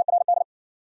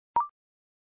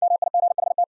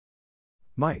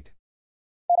 Might.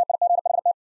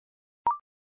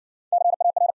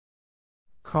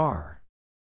 Car.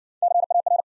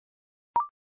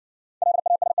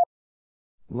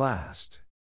 Last.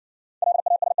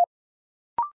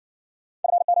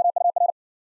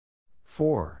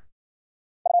 For.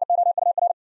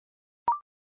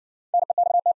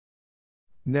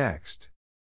 Next.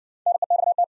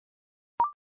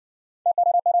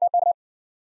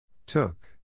 Took.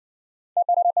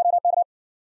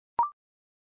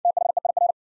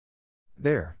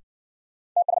 There.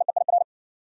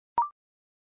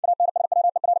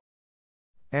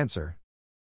 Answer.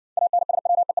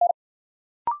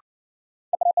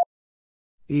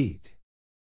 Eat.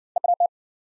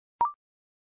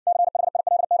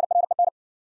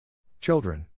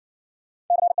 Children.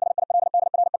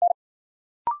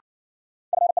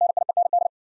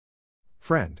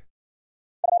 Friend.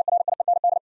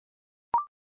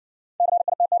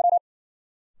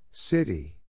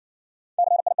 City.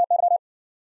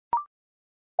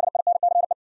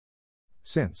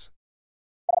 Since.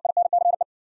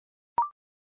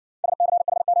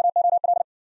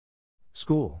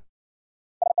 School.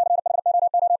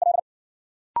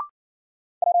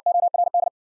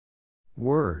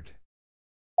 Word.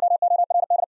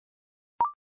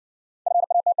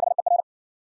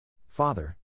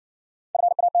 Father.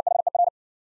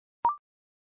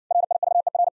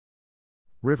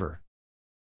 River.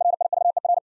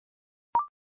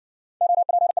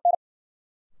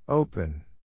 Open.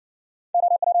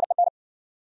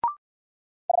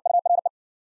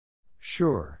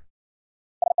 Sure.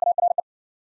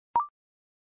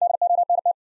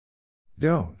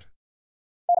 Don't.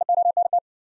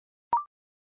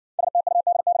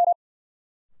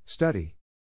 Study.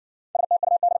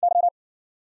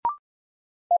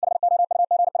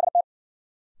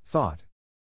 Thought.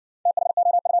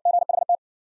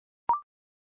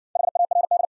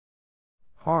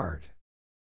 Hard.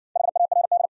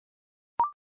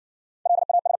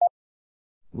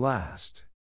 Last.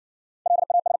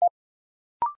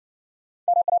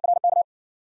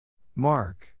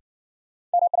 Mark.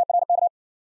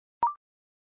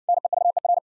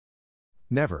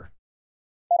 Never.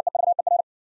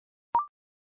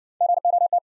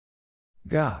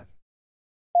 Got.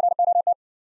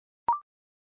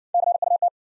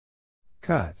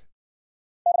 Cut.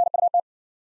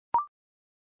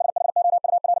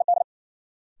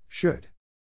 Should.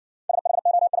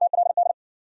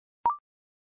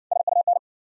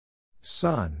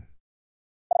 Sun.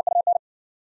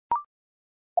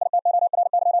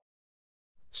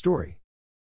 Story.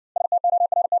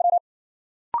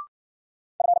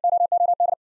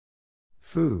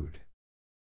 Food.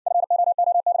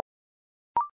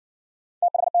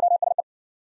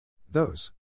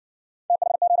 Those.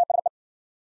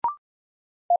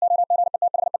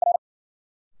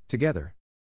 Together.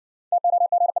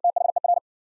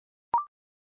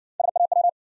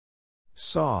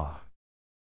 Saw.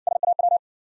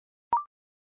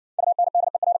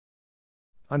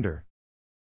 Under.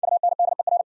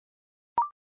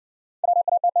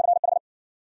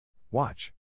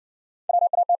 Watch.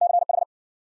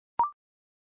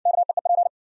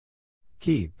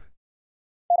 Keep.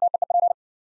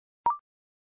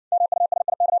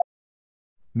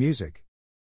 Music.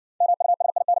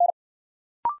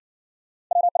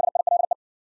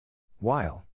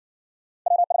 While.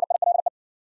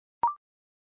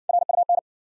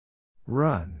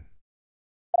 Run.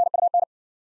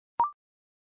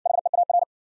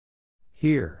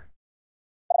 Here.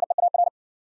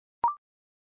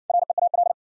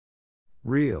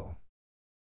 Real.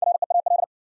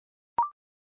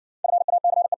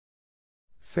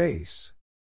 Face.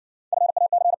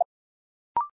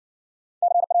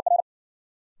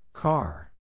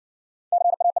 Car.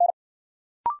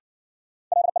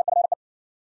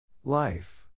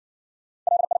 Life.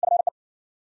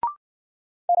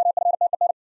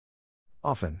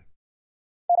 Often.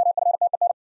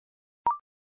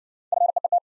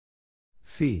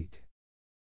 Feet.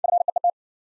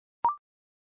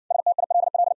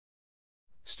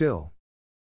 Still.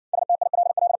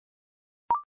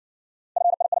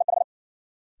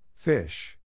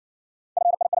 Fish.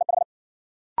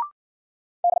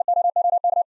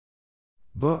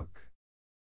 Book.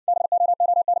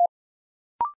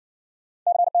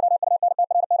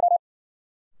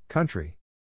 Country.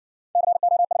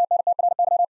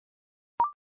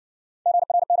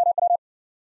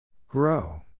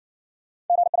 Grow.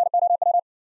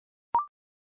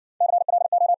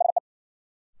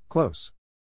 Close.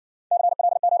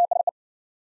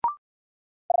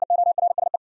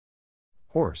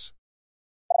 Horse.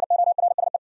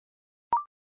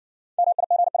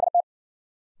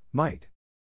 Might.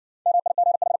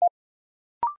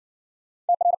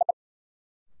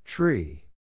 Tree.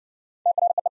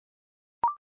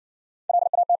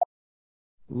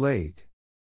 Late.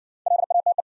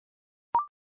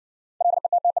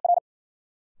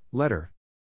 Letter.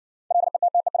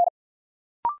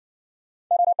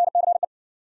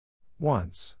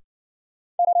 Once.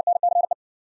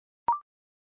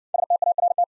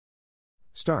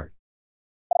 Start.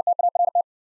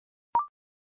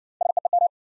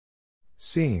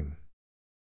 Seam.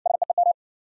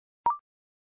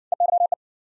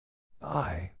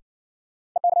 I.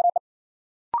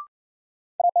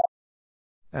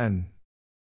 An.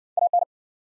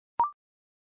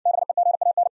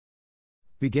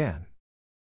 Began.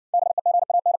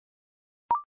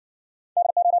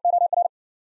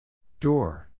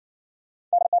 Door.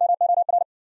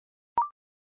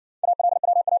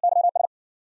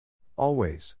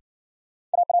 Always.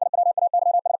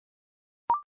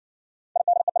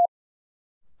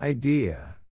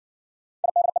 Idea.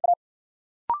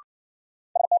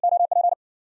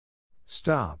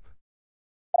 Stop.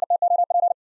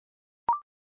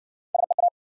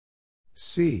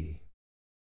 See.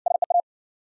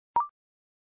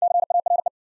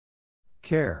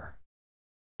 Care.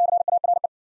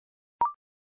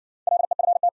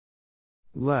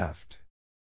 Left.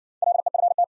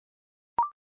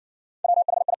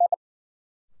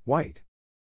 White.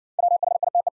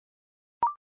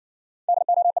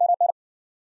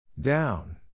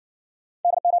 Down.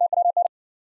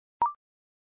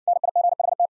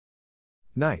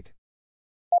 Night.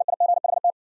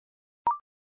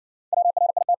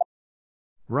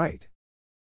 Right.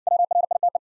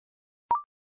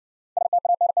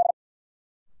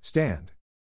 Stand.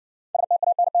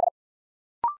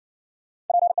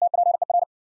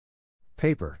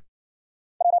 Paper.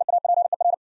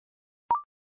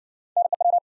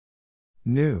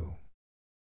 New.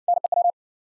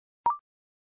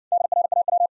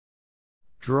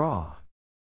 Draw.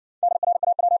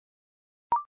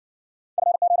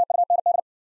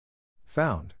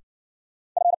 Found.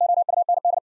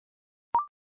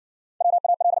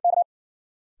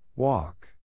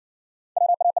 Walk.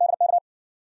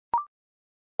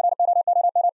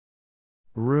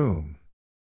 Room.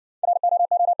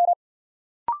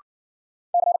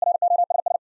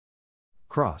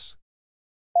 Cross.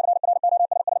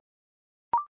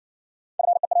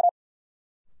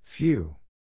 Few.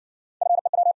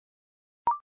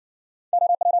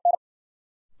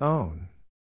 Own.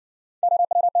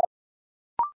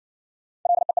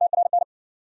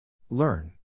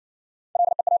 Learn.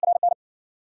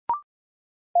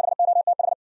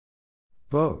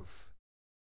 Both.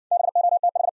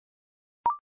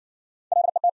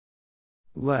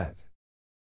 Let.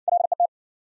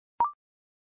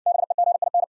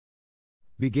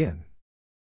 Begin.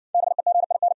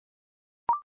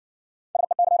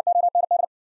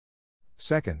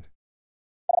 Second.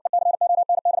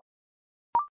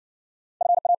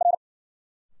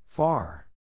 Far.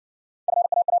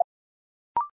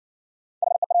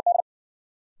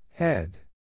 Head.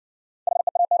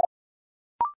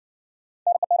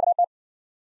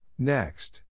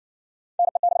 Next.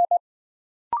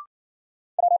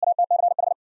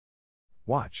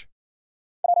 Watch.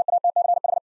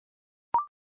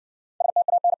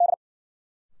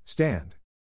 Stand.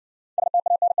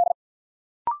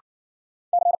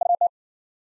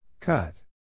 Cut.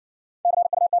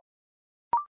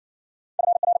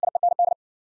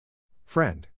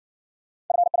 Friend.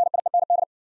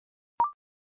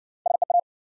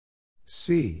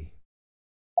 See.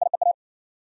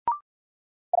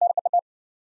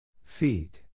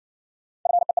 Feet.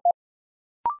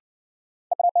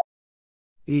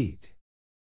 Eat.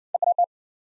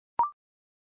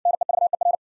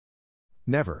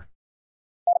 Never.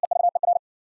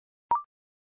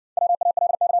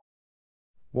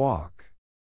 Walk.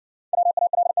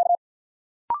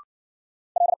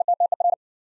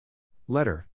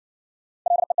 Letter.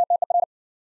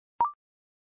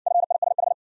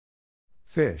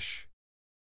 Fish.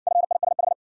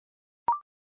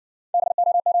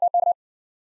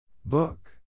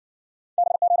 Book.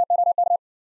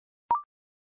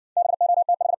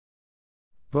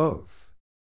 Both.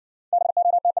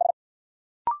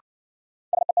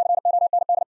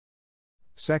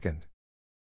 Second.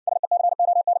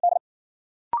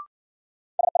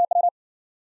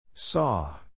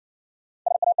 Saw.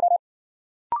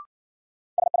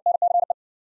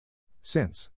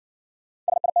 Since.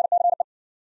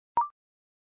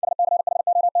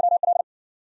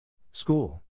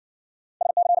 School.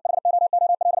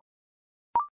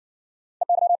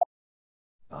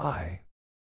 I.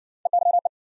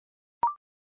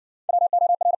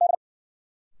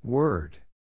 Word.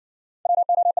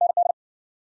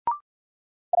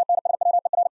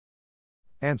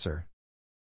 Answer.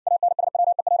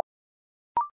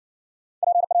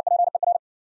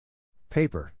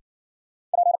 Paper.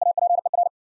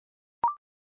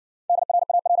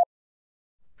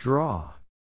 Draw.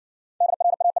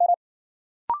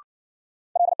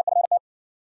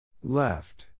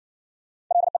 Left.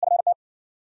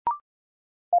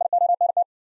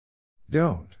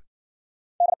 Don't.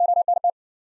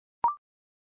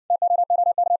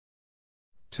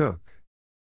 Took.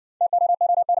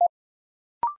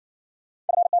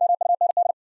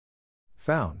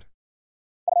 Found.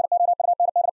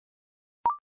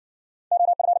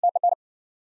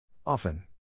 Often.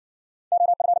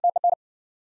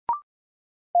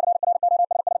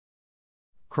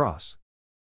 Cross.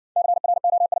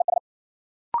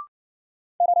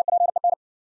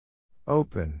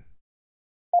 Open.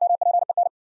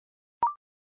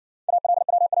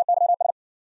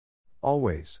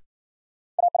 Always.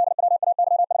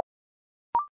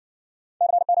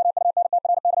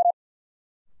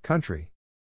 Country.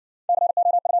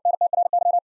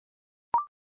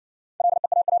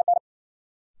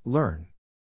 Learn.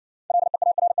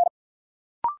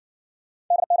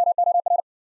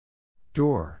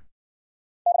 Door.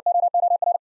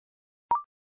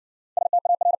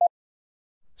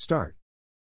 Start.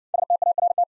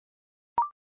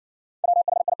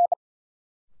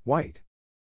 White.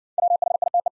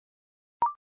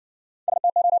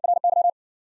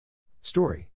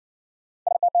 Story.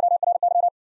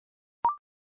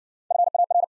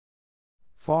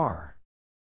 Far.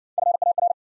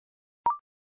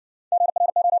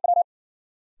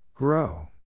 Grow.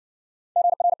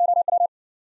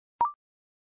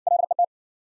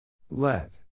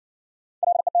 Let.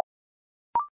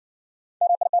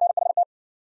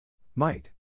 Might.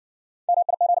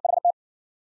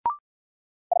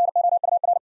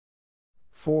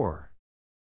 For.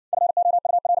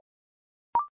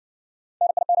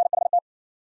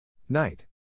 Night.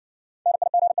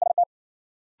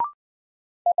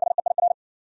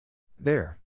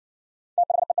 There.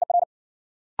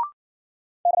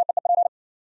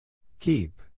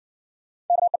 Keep.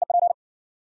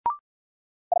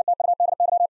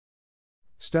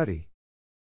 Study.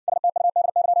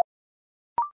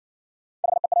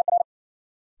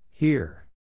 Here.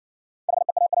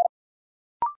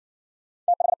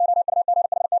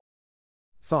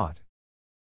 Thought.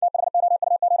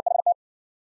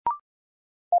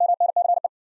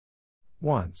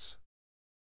 Once.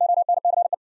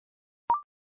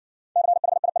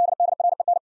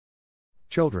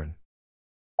 Children.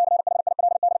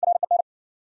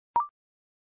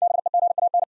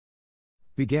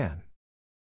 Began.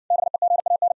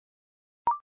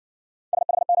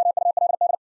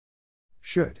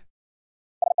 Should.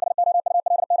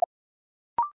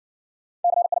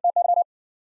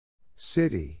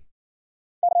 City.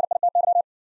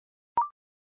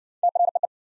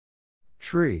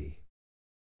 Tree.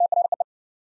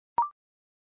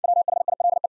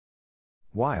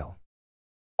 While.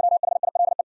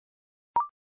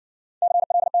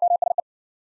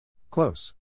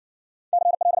 Close.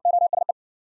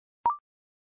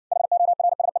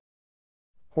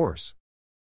 Horse.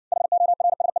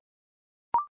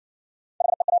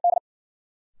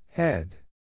 Head.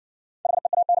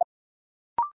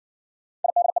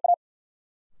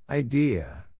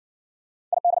 Idea.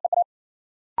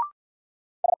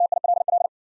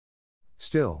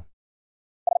 Still.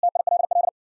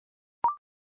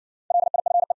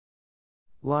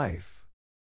 Life.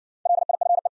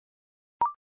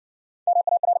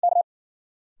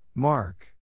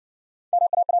 Mark.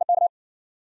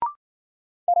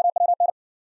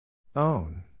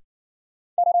 Own.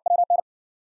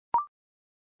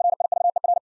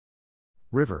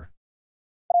 River.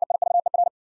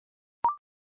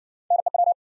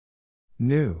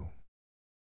 New.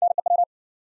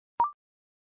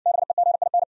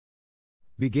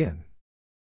 Begin.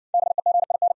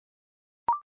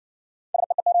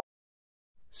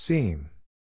 Seam.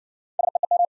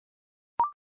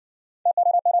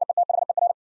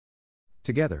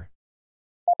 Together.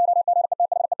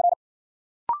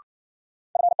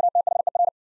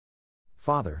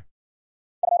 Father.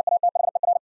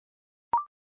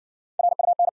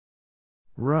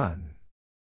 Run.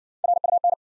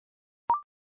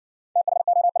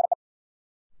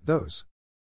 Those.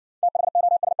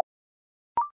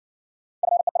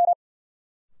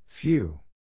 Few.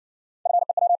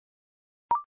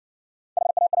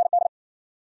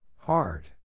 Hard.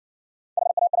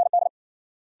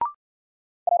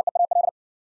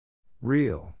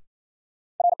 Real.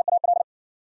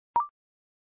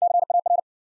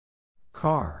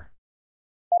 Car.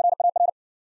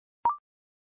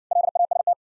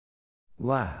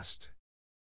 Last.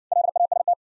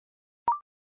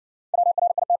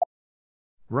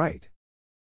 Right.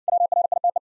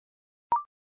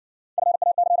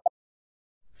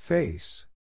 Face.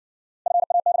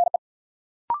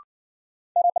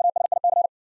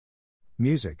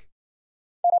 Music.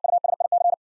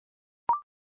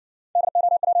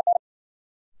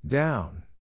 Down.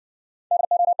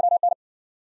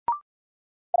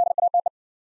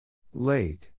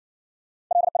 Late.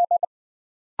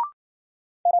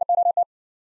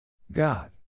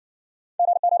 Got.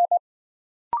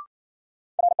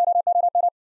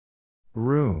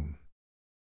 Room.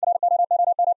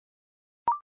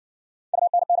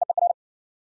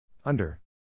 Under.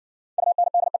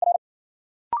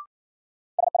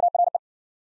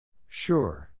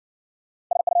 Sure.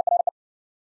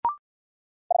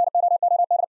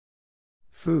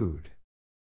 Food.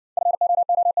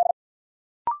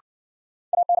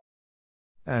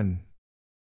 An.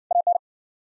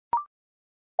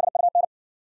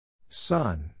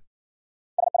 Sun.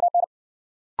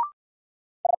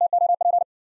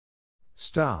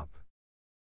 Stop.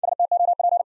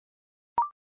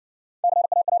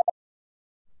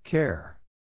 Care.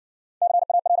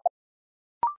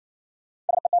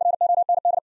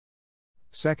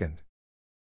 Second.